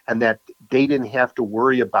sold, and that they didn't have to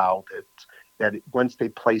worry about it, that once they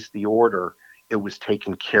placed the order, it was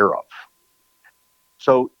taken care of.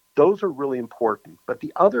 So those are really important. But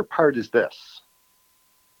the other part is this.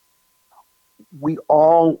 We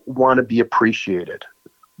all want to be appreciated.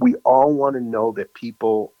 We all want to know that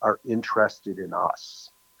people are interested in us.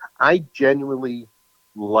 I genuinely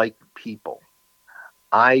like people.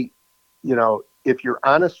 If you're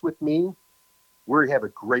honest with me, we have a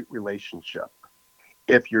great relationship.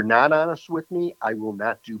 If you're not honest with me, I will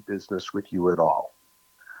not do business with you at all.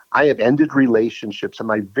 I have ended relationships on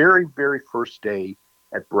my very, very first day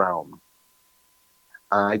at Brown.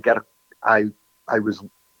 I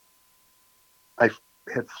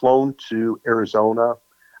had flown to Arizona.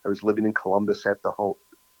 I was living in Columbus at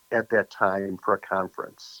that time for a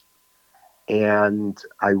conference. And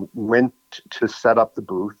I went to set up the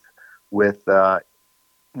booth with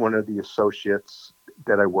one of the associates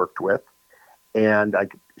that I worked with. And I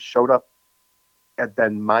showed up at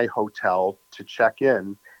then my hotel to check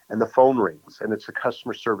in, and the phone rings, and it's a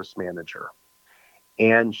customer service manager.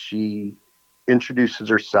 And she introduces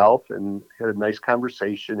herself and had a nice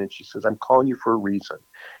conversation. And she says, "I'm calling you for a reason."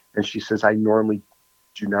 And she says, "I normally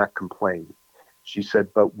do not complain." She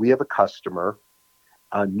said, "But we have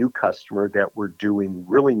a new customer that we're doing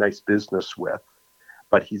really nice business with,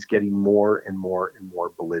 but he's getting more and more and more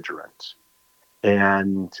belligerent."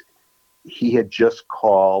 And he had just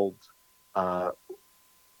called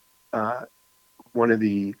one of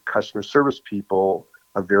the customer service people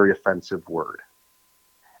a very offensive word.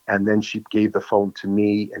 And then she gave the phone to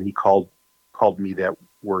me, and he called me that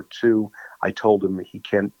word too. I told him he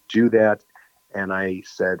can't do that, and I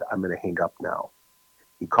said, "I'm going to hang up now."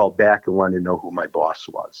 He called back and wanted to know who my boss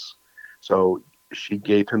was. So she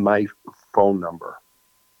gave him my phone number,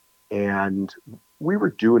 and we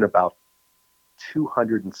were doing about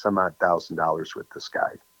 $200 and some odd thousand with this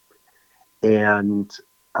guy. And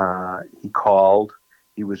he called.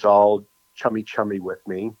 He was all chummy with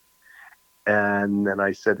me. And then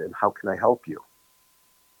I said, "And how can I help you?"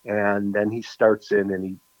 And then he starts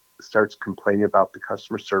complaining about the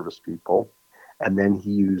customer service people. And then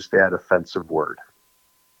he used that offensive word.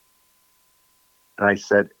 And I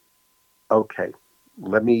said, "Okay,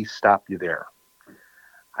 let me stop you there."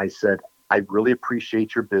 I said, "I really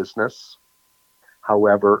appreciate your business.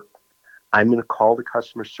 However, I'm going to call the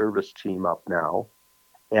customer service team up now,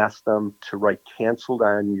 ask them to write canceled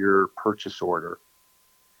on your purchase order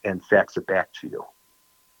and fax it back to you."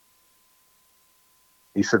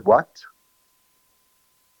 He said, "What?"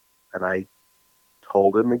 And I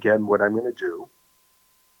told him again what I'm going to do.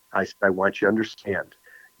 I said, "I want you to understand,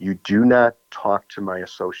 you do not talk to my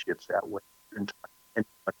associates that way,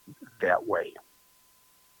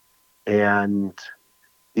 And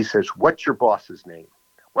he says, "What's your boss's name?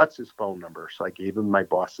 What's his phone number?" So I gave him my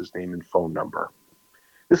boss's name and phone number.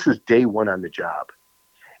 This is day one on the job.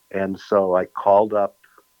 And so I called up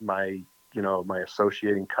my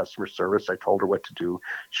associate in customer service. I told her what to do.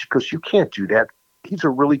 She goes, "You can't do that. He's a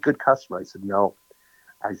really good customer." I said, "No."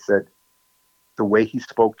 I said, "The way he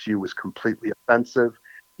spoke to you was completely offensive.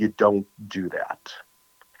 you don't do that.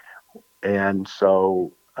 And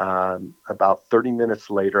so about 30 minutes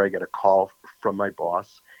later, I get a call from my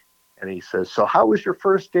boss, and he says, "So how was your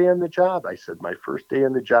first day on the job?" I said, "My first day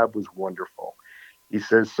on the job was wonderful." He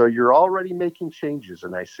says, "So you're already making changes?"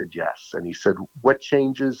 And I said, "Yes." And he said, "What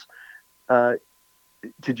changes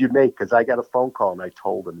did you make?" Because I got a phone call, and I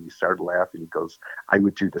told him, and he started laughing. He goes, "I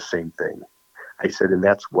would do the same thing." I said, "And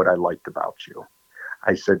that's what I liked about you."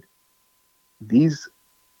 I said,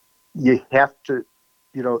 you have to,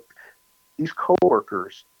 these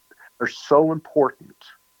coworkers are so important,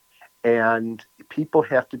 and people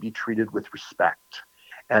have to be treated with respect.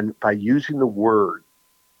 And by using the word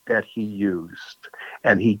that he used,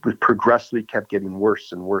 and he progressively kept getting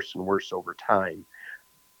worse and worse and worse over time,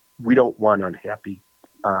 we don't want unhappy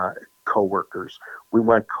coworkers. We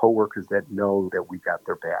want coworkers that know that we got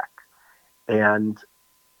their back. And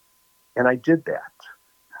I did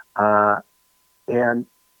that. And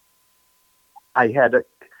I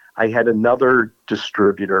had another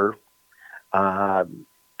distributor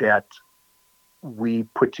that we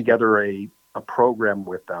put together a program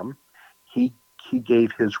with them. He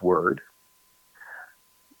gave his word.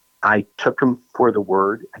 I took him for the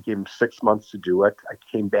word. I gave him 6 months to do it. I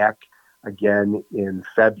came back again in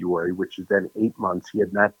February, which is then 8 months. He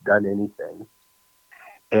had not done anything.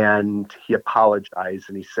 And he apologized,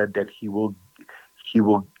 and he said that he will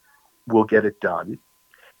get it done.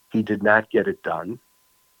 He did not get it done.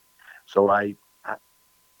 So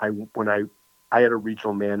when I had a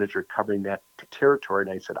regional manager covering that territory,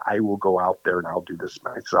 and I said, "I will go out there and I'll do this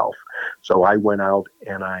myself." So I went out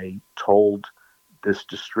and I told this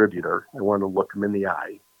distributor, I want to look him in the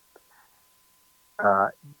eye,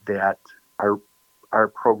 that our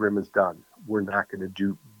program is done. We're not going to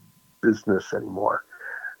do business anymore.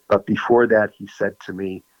 But before that, he said to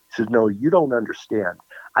me, he says, "No, you don't understand.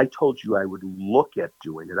 I told you I would look at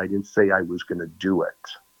doing it. I didn't say I was going to do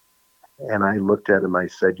it." And I looked at him, I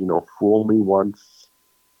said, "Fool me once."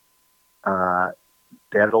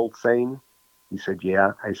 That old saying? He said,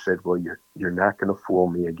 "Yeah." I said, "Well, you're not going to fool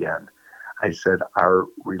me again." I said, "Our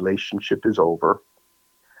relationship is over.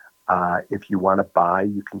 If you want to buy,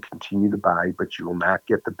 you can continue to buy, but you will not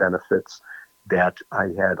get the benefits that I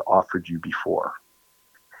had offered you before."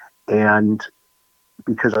 And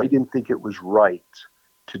because I didn't think it was right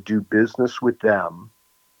to do business with them,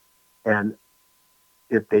 and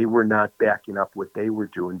if they were not backing up what they were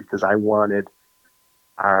doing, because I wanted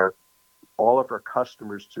all of our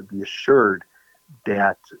customers to be assured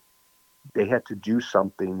that they had to do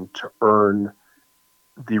something to earn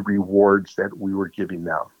the rewards that we were giving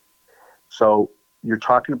them. So you're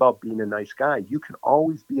talking about being a nice guy. You can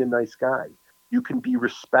always be a nice guy. You can be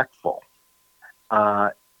respectful.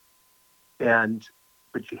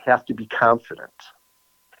 But you have to be confident.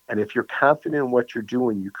 And if you're confident in what you're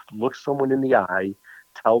doing, you can look someone in the eye,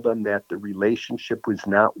 tell them that the relationship was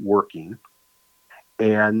not working,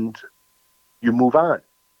 and you move on.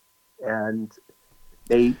 And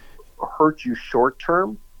they hurt you short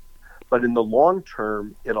term, but in the long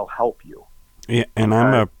term, it'll help you. Yeah, and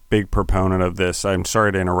I'm a big proponent of this. I'm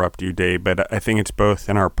sorry to interrupt you, Dave, but I think it's both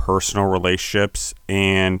in our personal relationships,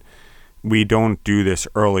 and we don't do this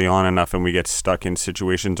early on enough, and we get stuck in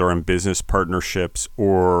situations or in business partnerships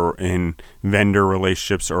or in vendor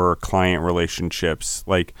relationships or client relationships,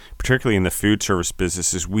 like particularly in the food service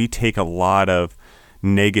businesses. We take a lot of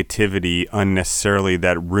negativity unnecessarily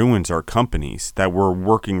that ruins our companies that we're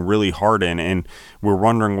working really hard in, and we're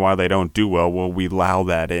wondering why they don't do well. Well, we allow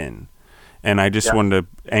that in. And I just wanted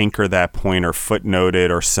to anchor that point or footnote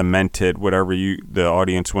it or cement it, whatever the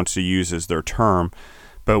audience wants to use as their term.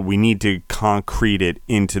 But we need to concrete it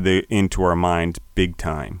into our minds big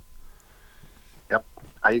time. Yep,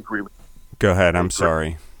 I agree with you. Go ahead. I'm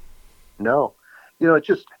sorry. No, it's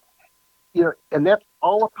just, and that's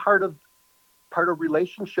all a part of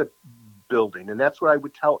relationship building. And that's what I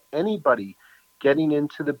would tell anybody getting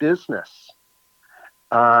into the business.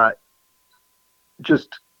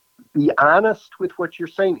 Just be honest with what you're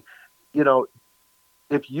saying.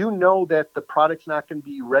 If you know that the product's not going to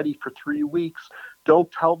be ready for 3 weeks,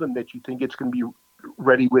 don't tell them that you think it's going to be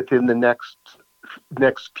ready within the next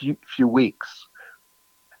few weeks.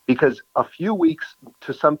 Because a few weeks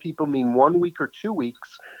to some people mean 1 week or 2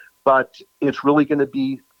 weeks, but it's really going to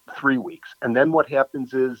be 3 weeks. And then what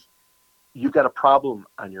happens is you've got a problem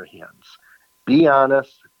on your hands. Be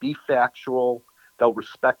honest, be factual. They'll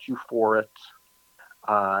respect you for it.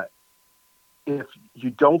 If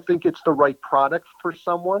you don't think it's the right product for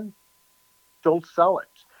someone, don't sell it.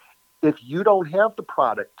 If you don't have the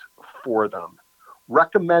product for them,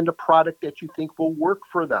 recommend a product that you think will work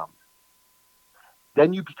for them.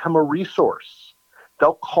 Then you become a resource.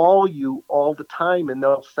 they'll call you all the time and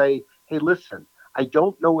they'll say, hey, listen, I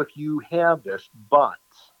don't know if you have this, but,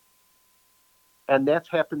 and that's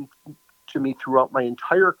happened to me throughout my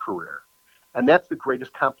entire career. And that's the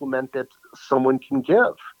greatest compliment that someone can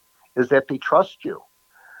give, is that they trust you.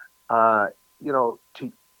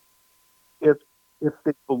 If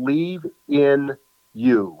they believe in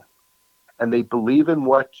you and they believe in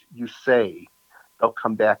what you say, they'll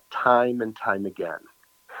come back time and time again.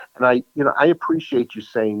 And I appreciate you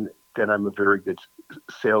saying that I'm a very good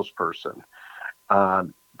salesperson.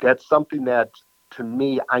 That's something that, to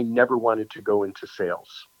me, I never wanted to go into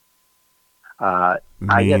sales. Me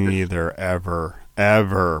neither, ever.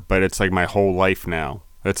 But it's like my whole life now.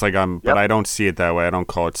 It's like but I don't see it that way. I don't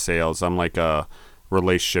call it sales. I'm like a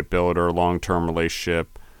relationship builder, long-term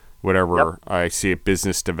relationship, whatever. Yep. I see it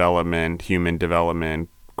business development, human development,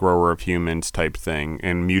 grower of humans type thing,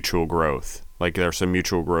 and mutual growth. Like there's some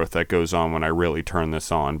mutual growth that goes on when I really turn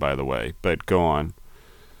this on, by the way. But go on.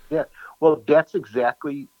 Yeah. Well, that's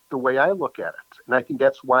exactly the way I look at it. And I think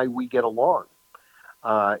that's why we get along.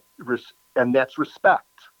 And that's respect.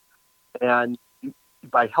 And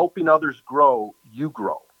by helping others grow, you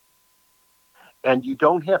grow. And you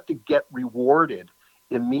don't have to get rewarded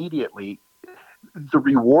immediately. The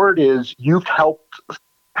reward is you've helped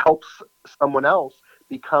someone else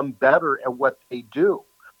become better at what they do,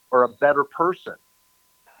 or a better person.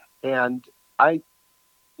 And I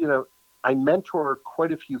mentor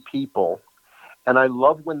quite a few people, and I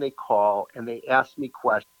love when they call and they ask me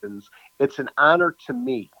questions. It's an honor to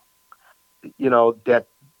me, that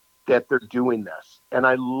they're doing this. And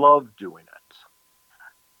I love doing it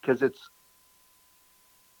because it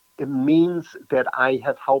means that I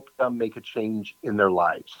have helped them make a change in their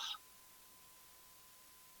lives.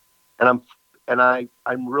 And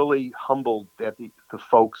I'm really humbled that the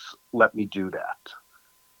folks let me do that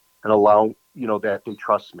and allow, that they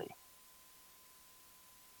trust me.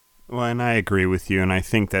 Well, and I agree with you. And I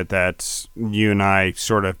think that's you and I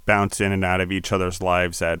sort of bounce in and out of each other's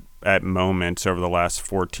lives at moments over the last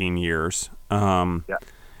 14 years. And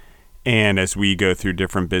as we go through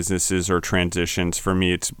different businesses or transitions, for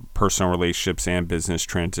me, it's personal relationships and business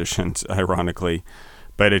transitions, ironically.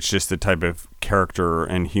 But it's just the type of character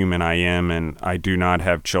and human I am, and I do not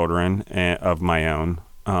have children of my own.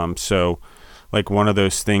 So, like, one of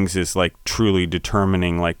those things is, like, truly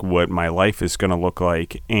determining, like, what my life is going to look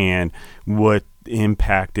like and what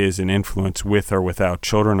impact is and influence with or without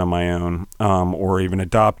children of my own, or even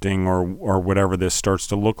adopting or whatever this starts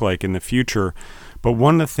to look like in the future. But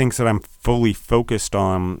one of the things that I'm fully focused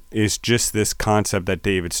on is just this concept that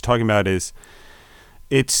David's talking about is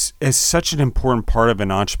it's such an important part of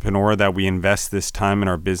an entrepreneur that we invest this time in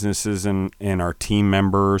our businesses and in our team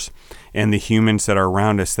members and the humans that are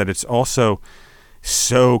around us, that it's also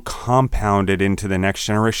so compounded into the next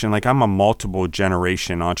generation. Like, I'm a multiple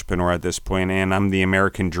generation entrepreneur at this point, and I'm the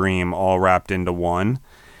American dream all wrapped into one.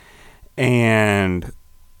 And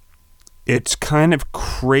it's kind of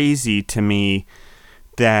crazy to me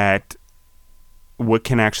that what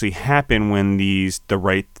can actually happen when the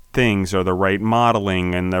right things or the right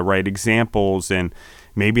modeling and the right examples, and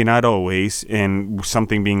maybe not always, and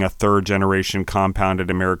something being a third generation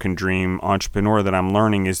compounded American dream entrepreneur that I'm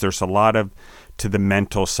learning is there's a lot of to the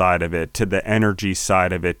mental side of it, to the energy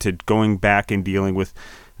side of it, to going back and dealing with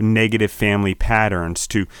negative family patterns,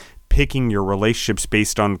 to picking your relationships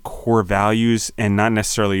based on core values and not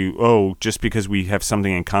necessarily, just because we have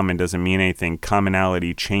something in common doesn't mean anything.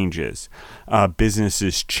 Commonality changes.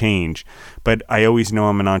 Businesses change. But I always know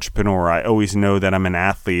I'm an entrepreneur. I always know that I'm an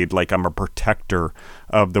athlete, like I'm a protector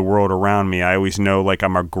of the world around me. I always know like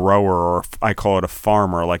I'm a grower, or I call it a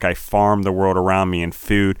farmer. Like I farm the world around me in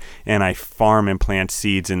food, and I farm and plant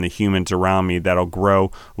seeds in the humans around me that'll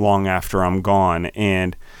grow long after I'm gone.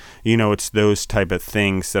 And it's those type of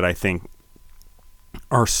things that I think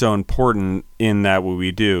are so important in that what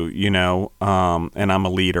we do, and I'm a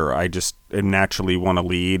leader. I just naturally want to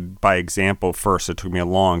lead by example first. It took me a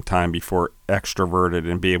long time before extroverted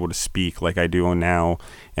and be able to speak like I do now,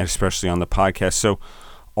 and especially on the podcast. So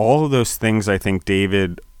all of those things, I think,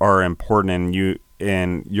 David, are important.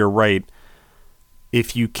 And you're right.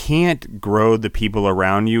 If you can't grow the people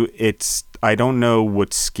around you, I don't know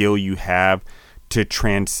what skill you have to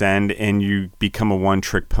transcend and you become a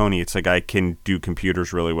one-trick pony. It's like, I can do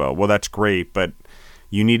computers really well. Well, that's great, but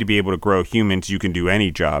you need to be able to grow humans. You can do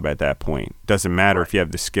any job at that point. Doesn't matter if you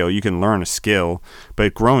have the skill. You can learn a skill,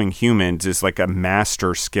 but growing humans is like a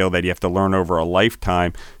master skill that you have to learn over a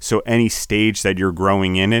lifetime. So any stage that you're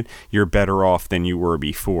growing in it, you're better off than you were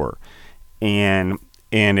before. And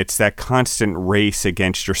And it's that constant race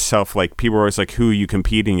against yourself. Like, people are always like, who are you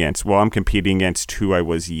competing against? Well, I'm competing against who I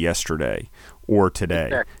was yesterday or today,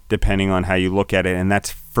 Exactly. depending on how you look at it. And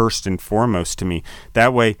that's first and foremost to me.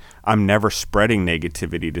 That way, I'm never spreading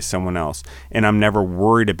negativity to someone else. And I'm never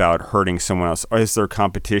worried about hurting someone else. Is there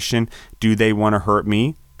competition? Do they want to hurt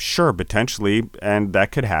me? Sure, potentially, and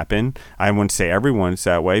that could happen. I wouldn't say everyone's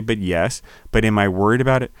that way, but yes. But am I worried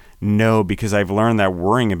about it? No, because I've learned that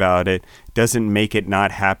worrying about it doesn't make it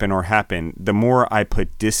not happen or happen. The more I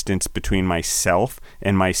put distance between myself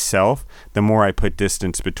and myself, the more I put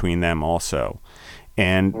distance between them also.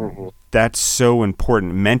 And that's so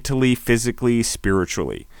important, mentally, physically,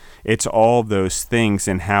 spiritually. It's all those things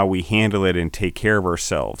and how we handle it and take care of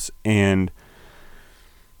ourselves. And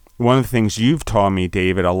one of the things you've taught me,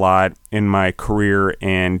 David, a lot in my career,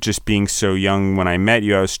 and just being so young when I met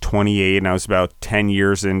you, I was 28 and I was about 10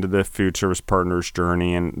 years into the Food Service Partners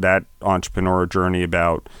journey, and that entrepreneurial journey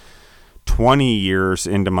about 20 years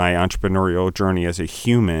into my entrepreneurial journey as a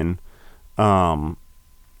human, and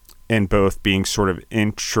both being sort of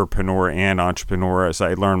intrapreneur and entrepreneur as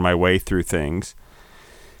I learned my way through things.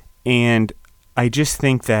 And I just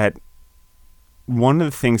think that one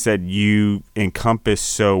of the things that you encompass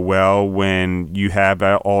so well when you have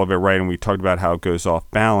all of it right, and we talked about how it goes off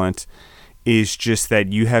balance, is just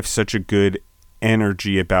that you have such a good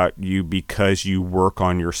energy about you because you work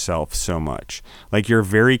on yourself so much. Like, you're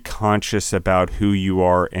very conscious about who you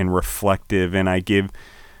are and reflective, and I give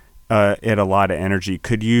it a lot of energy.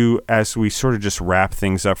 Could you, as we sort of just wrap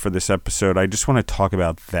things up for this episode, I just want to talk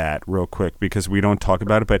about that real quick because we don't talk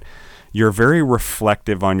about it, but you're very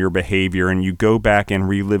reflective on your behavior and you go back and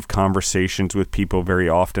relive conversations with people very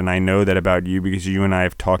often. I know that about you because you and I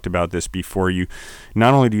have talked about this before. You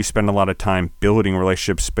not only do you spend a lot of time building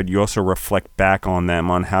relationships, but you also reflect back on them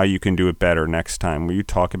on how you can do it better next time. Will you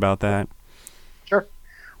talk about that? Sure.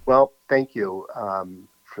 Well, thank you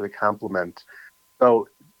for the compliment. So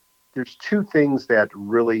there's two things that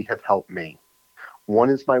really have helped me. One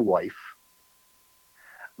is my wife.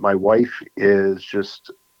 My wife is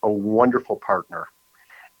just a wonderful partner.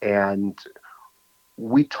 And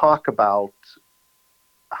we talk about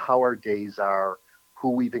how our days are,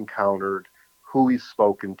 who we've encountered, who we've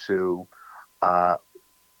spoken to,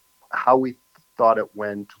 how we thought it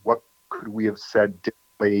went, what could we have said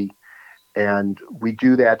differently. And we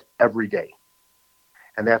do that every day.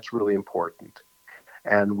 And that's really important.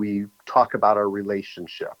 And we talk about our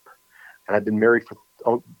relationship. And I've been married for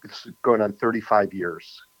it's going on 35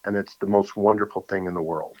 years. And it's the most wonderful thing in the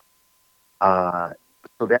world.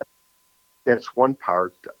 So that's one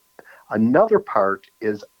part. Another part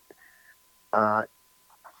is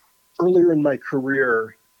earlier in my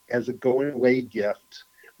career, as a going away gift,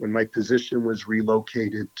 when my position was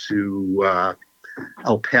relocated to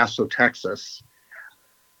El Paso, Texas,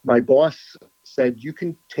 my boss said, you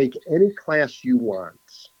can take any class you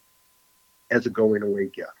want as a going away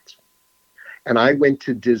gift. And I went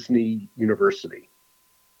to Disney University.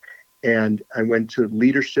 And I went to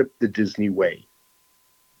Leadership the Disney Way.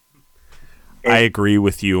 I agree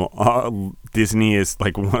with you. Disney is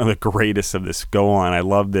like one of the greatest of this. Go on. I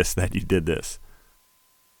love this, that you did this.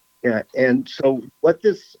 Yeah. And so what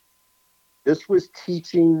this was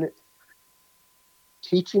teaching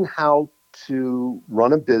how to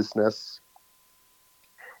run a business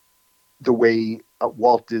the way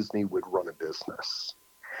Walt Disney would run a business.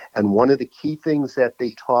 And one of the key things that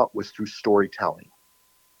they taught was through storytelling.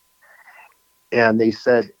 And they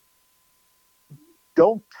said,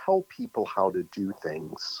 don't tell people how to do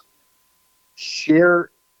things. Share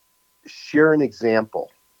an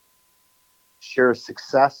example. Share a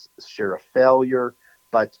success, share a failure,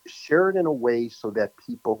 but share it in a way so that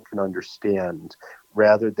people can understand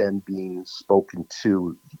rather than being spoken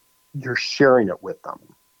to. You're sharing it with them.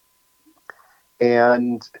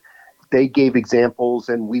 And they gave examples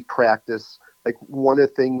and we practice. Like, one of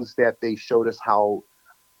the things that they showed us how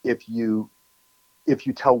if you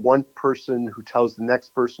tell one person who tells the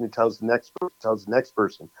next person, who tells the next person, who tells the next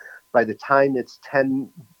person, by the time it's 10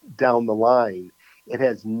 down the line, it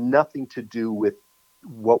has nothing to do with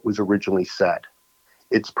what was originally said.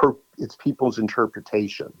 It's people's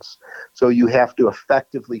interpretations. So you have to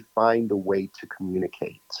effectively find a way to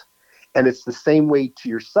communicate. And it's the same way to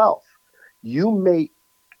yourself.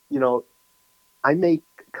 I may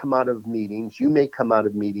come out of meetings, you may come out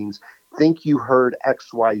of meetings, think you heard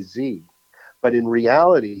X, Y, Z. But in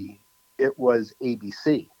reality, it was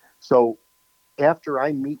ABC. So after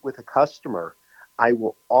I meet with a customer, I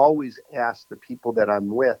will always ask the people that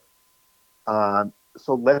I'm with,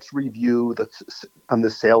 so let's review on the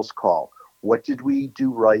sales call. What did we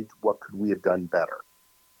do right? What could we have done better?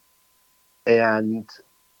 and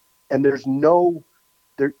there's no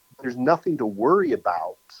there's nothing to worry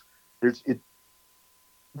about.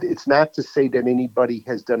 It's not to say that anybody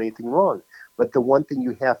has done anything wrong, but the one thing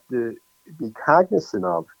you have to be cognizant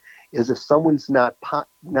of is if someone's not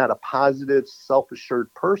a positive,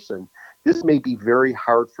 self-assured person, this may be very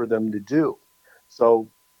hard for them to do. So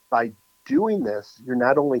by doing this, you're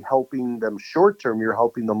not only helping them short term, you're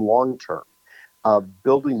helping them long term,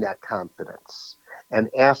 building that confidence and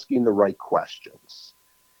asking the right questions.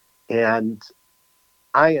 And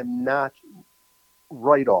I am not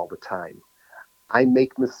right all the time. I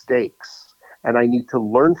make mistakes, and I need to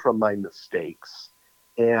learn from my mistakes.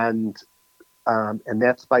 And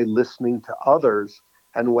that's by listening to others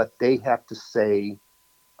and what they have to say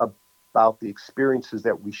about the experiences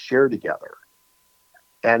that we share together.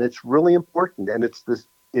 And it's really important. And it's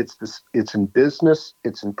in business,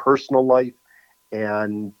 it's in personal life.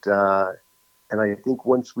 And I think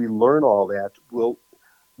once we learn all that, we'll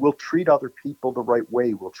treat other people the right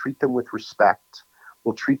way. We'll treat them with respect.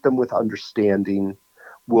 We'll treat them with understanding.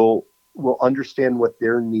 We'll understand what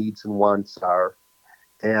their needs and wants are.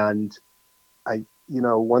 And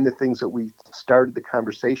one of the things that we started the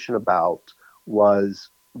conversation about was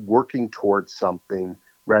working towards something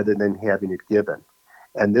rather than having it given.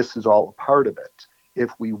 And this is all a part of it.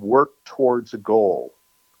 If we work towards a goal,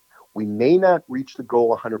 we may not reach the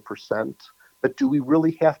goal 100%, but do we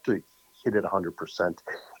really have to hit it 100%?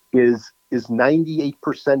 Is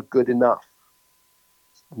 98% good enough?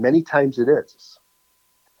 Many times it is.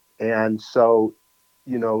 And so,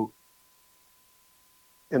 an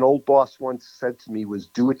old boss once said to me was,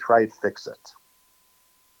 do it, try it, fix it.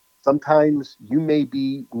 Sometimes you may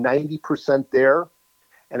be 90% there,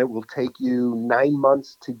 and it will take you 9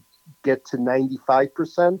 months to get to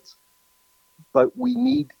 95%, but we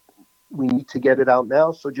need to get it out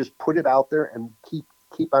now. So just put it out there and keep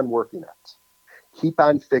on working it. Keep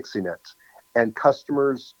on fixing it. And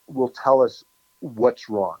customers will tell us what's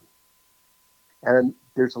wrong. And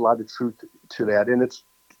there's a lot of truth to that. And it's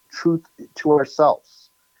truth to ourselves,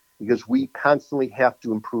 because we constantly have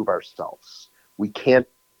to improve ourselves. We can't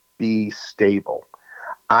be stable.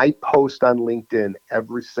 I post on LinkedIn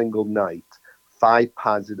every single night 5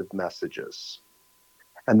 positive messages.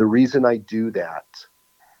 And the reason I do that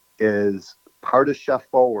is part of Chef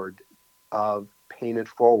Forward, of Paying It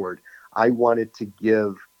Forward. I wanted to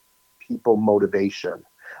give people motivation,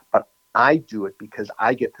 but I do it because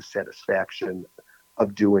I get the satisfaction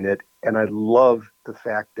of doing it. And I love the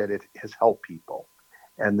fact that it has helped people,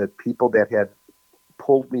 and the people that had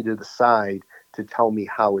pulled me to the side to tell me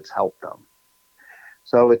how it's helped them.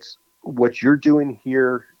 So it's what you're doing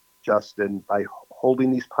here, Justin, by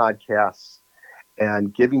holding these podcasts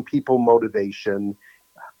and giving people motivation,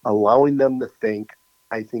 allowing them to think,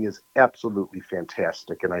 I think is absolutely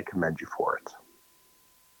fantastic, and I commend you for it.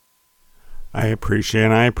 I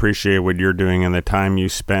appreciate what you're doing and the time you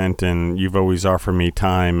spent, and you've always offered me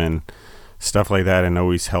time and stuff like that and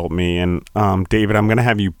always helped me. And David, I'm going to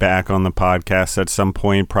have you back on the podcast at some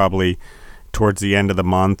point, probably towards the end of the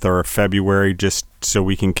month or February, just so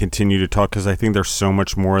we can continue to talk, because I think there's so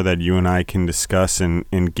much more that you and I can discuss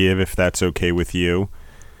and give, if that's okay with you.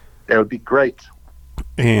 That would be great.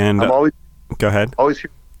 And I'm always go ahead. Always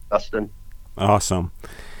here, Justin. Awesome.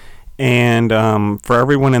 And for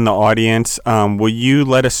everyone in the audience, will you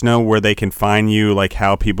let us know where they can find you, like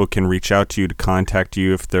how people can reach out to you to contact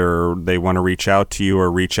you if they want to reach out to you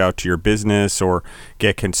or reach out to your business or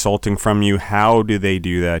get consulting from you? How do they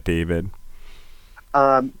do that, David?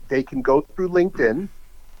 They can go through LinkedIn,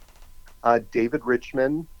 David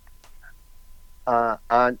Richman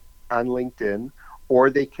on LinkedIn, or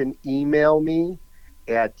they can email me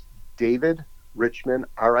at David Richman,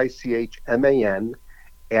 RICHMAN,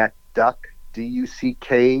 at duck.com,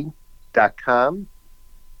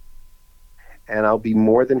 and I'll be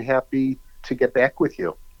more than happy to get back with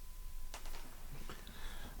you.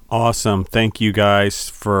 Awesome. Thank you guys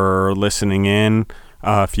for listening in.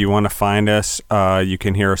 If you want to find us, you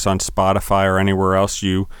can hear us on Spotify or anywhere else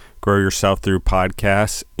you grow yourself through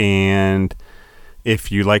podcasts. And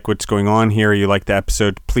if you like what's going on here, you like the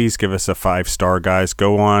episode, please give us a 5-star, guys.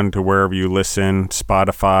 Go on to wherever you listen,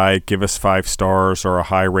 Spotify, give us 5 stars or a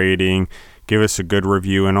high rating. Give us a good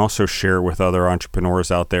review, and also share with other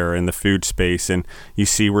entrepreneurs out there in the food space. And you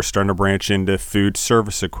see, we're starting to branch into food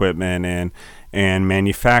service equipment and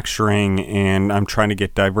manufacturing, and I'm trying to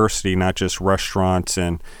get diversity, not just restaurants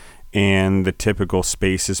and the typical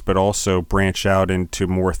spaces, but also branch out into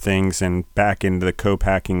more things and back into the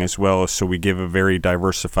co-packing as well. So we give a very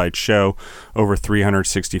diversified show, over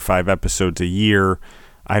 365 episodes a year.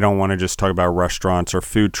 I don't want to just talk about restaurants or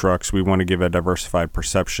food trucks. We want to give a diversified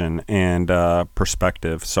perception and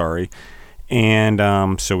perspective,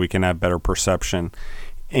 and so we can have better perception.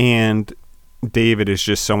 And David is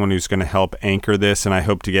just someone who's going to help anchor this, and I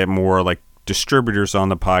hope to get more like distributors on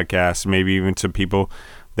the podcast, maybe even some people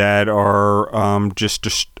that are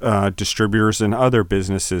distributors in other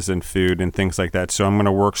businesses in food and things like that. So I'm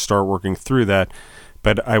going to start working through that.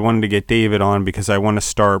 But I wanted to get David on because I want to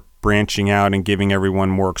start branching out and giving everyone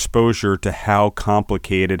more exposure to how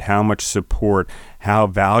complicated, how much support, how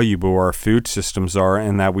valuable our food systems are,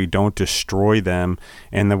 and that we don't destroy them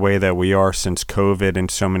in the way that we are, since COVID and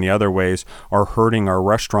so many other ways are hurting our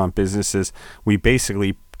restaurant businesses. We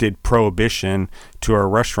basically did prohibition to our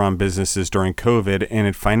restaurant businesses during COVID, and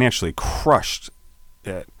it financially crushed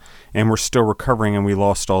it. And we're still recovering, and we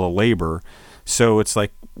lost all the labor. So it's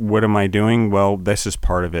like, what am I doing? Well, this is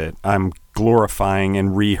part of it. I'm glorifying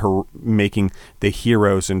and making the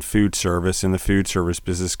heroes in food service, in the food service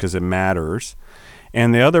business, because it matters.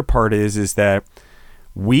 And the other part is that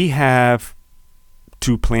we have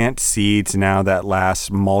to plant seeds now that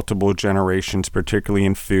last multiple generations, particularly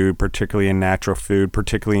in food, particularly in natural food,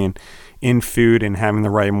 particularly in food, and having the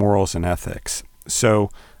right morals and ethics. So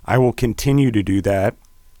I will continue to do that.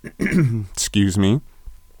 Excuse me.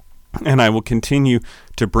 And I will continue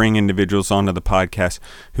to bring individuals onto the podcast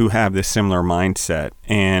who have this similar mindset,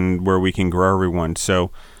 and where we can grow everyone. So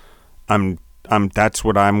that's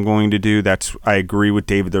what I'm going to do. I agree with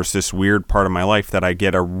David. There's this weird part of my life that I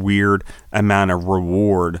get a weird amount of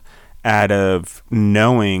reward out of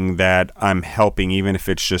knowing that I'm helping, even if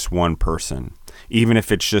it's just one person. Even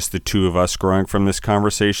if it's just the two of us growing from this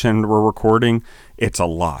conversation we're recording, it's a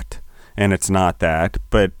lot. And it's not that,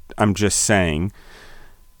 but I'm just saying,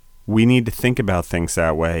 we need to think about things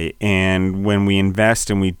that way. And when we invest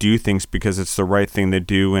and we do things because it's the right thing to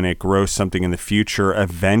do and it grows something in the future,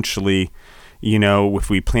 eventually, if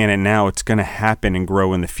we plant it now, it's going to happen and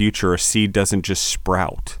grow in the future. A seed doesn't just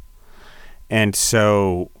sprout. And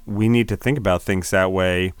so we need to think about things that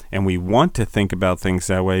way, and we want to think about things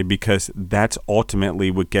that way because that's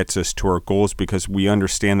ultimately what gets us to our goals, because we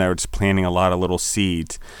understand that it's planting a lot of little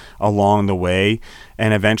seeds along the way,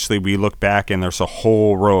 and eventually we look back and there's a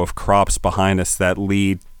whole row of crops behind us that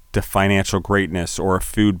lead to financial greatness, or a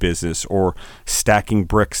food business, or stacking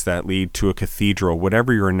bricks that lead to a cathedral.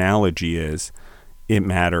 Whatever your analogy is, it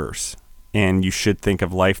matters. And you should think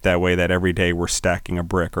of life that way, that every day we're stacking a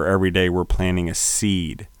brick, or every day we're planting a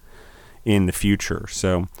seed in the future.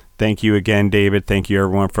 So thank you again, David. Thank you,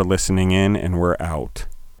 everyone, for listening in, and we're out.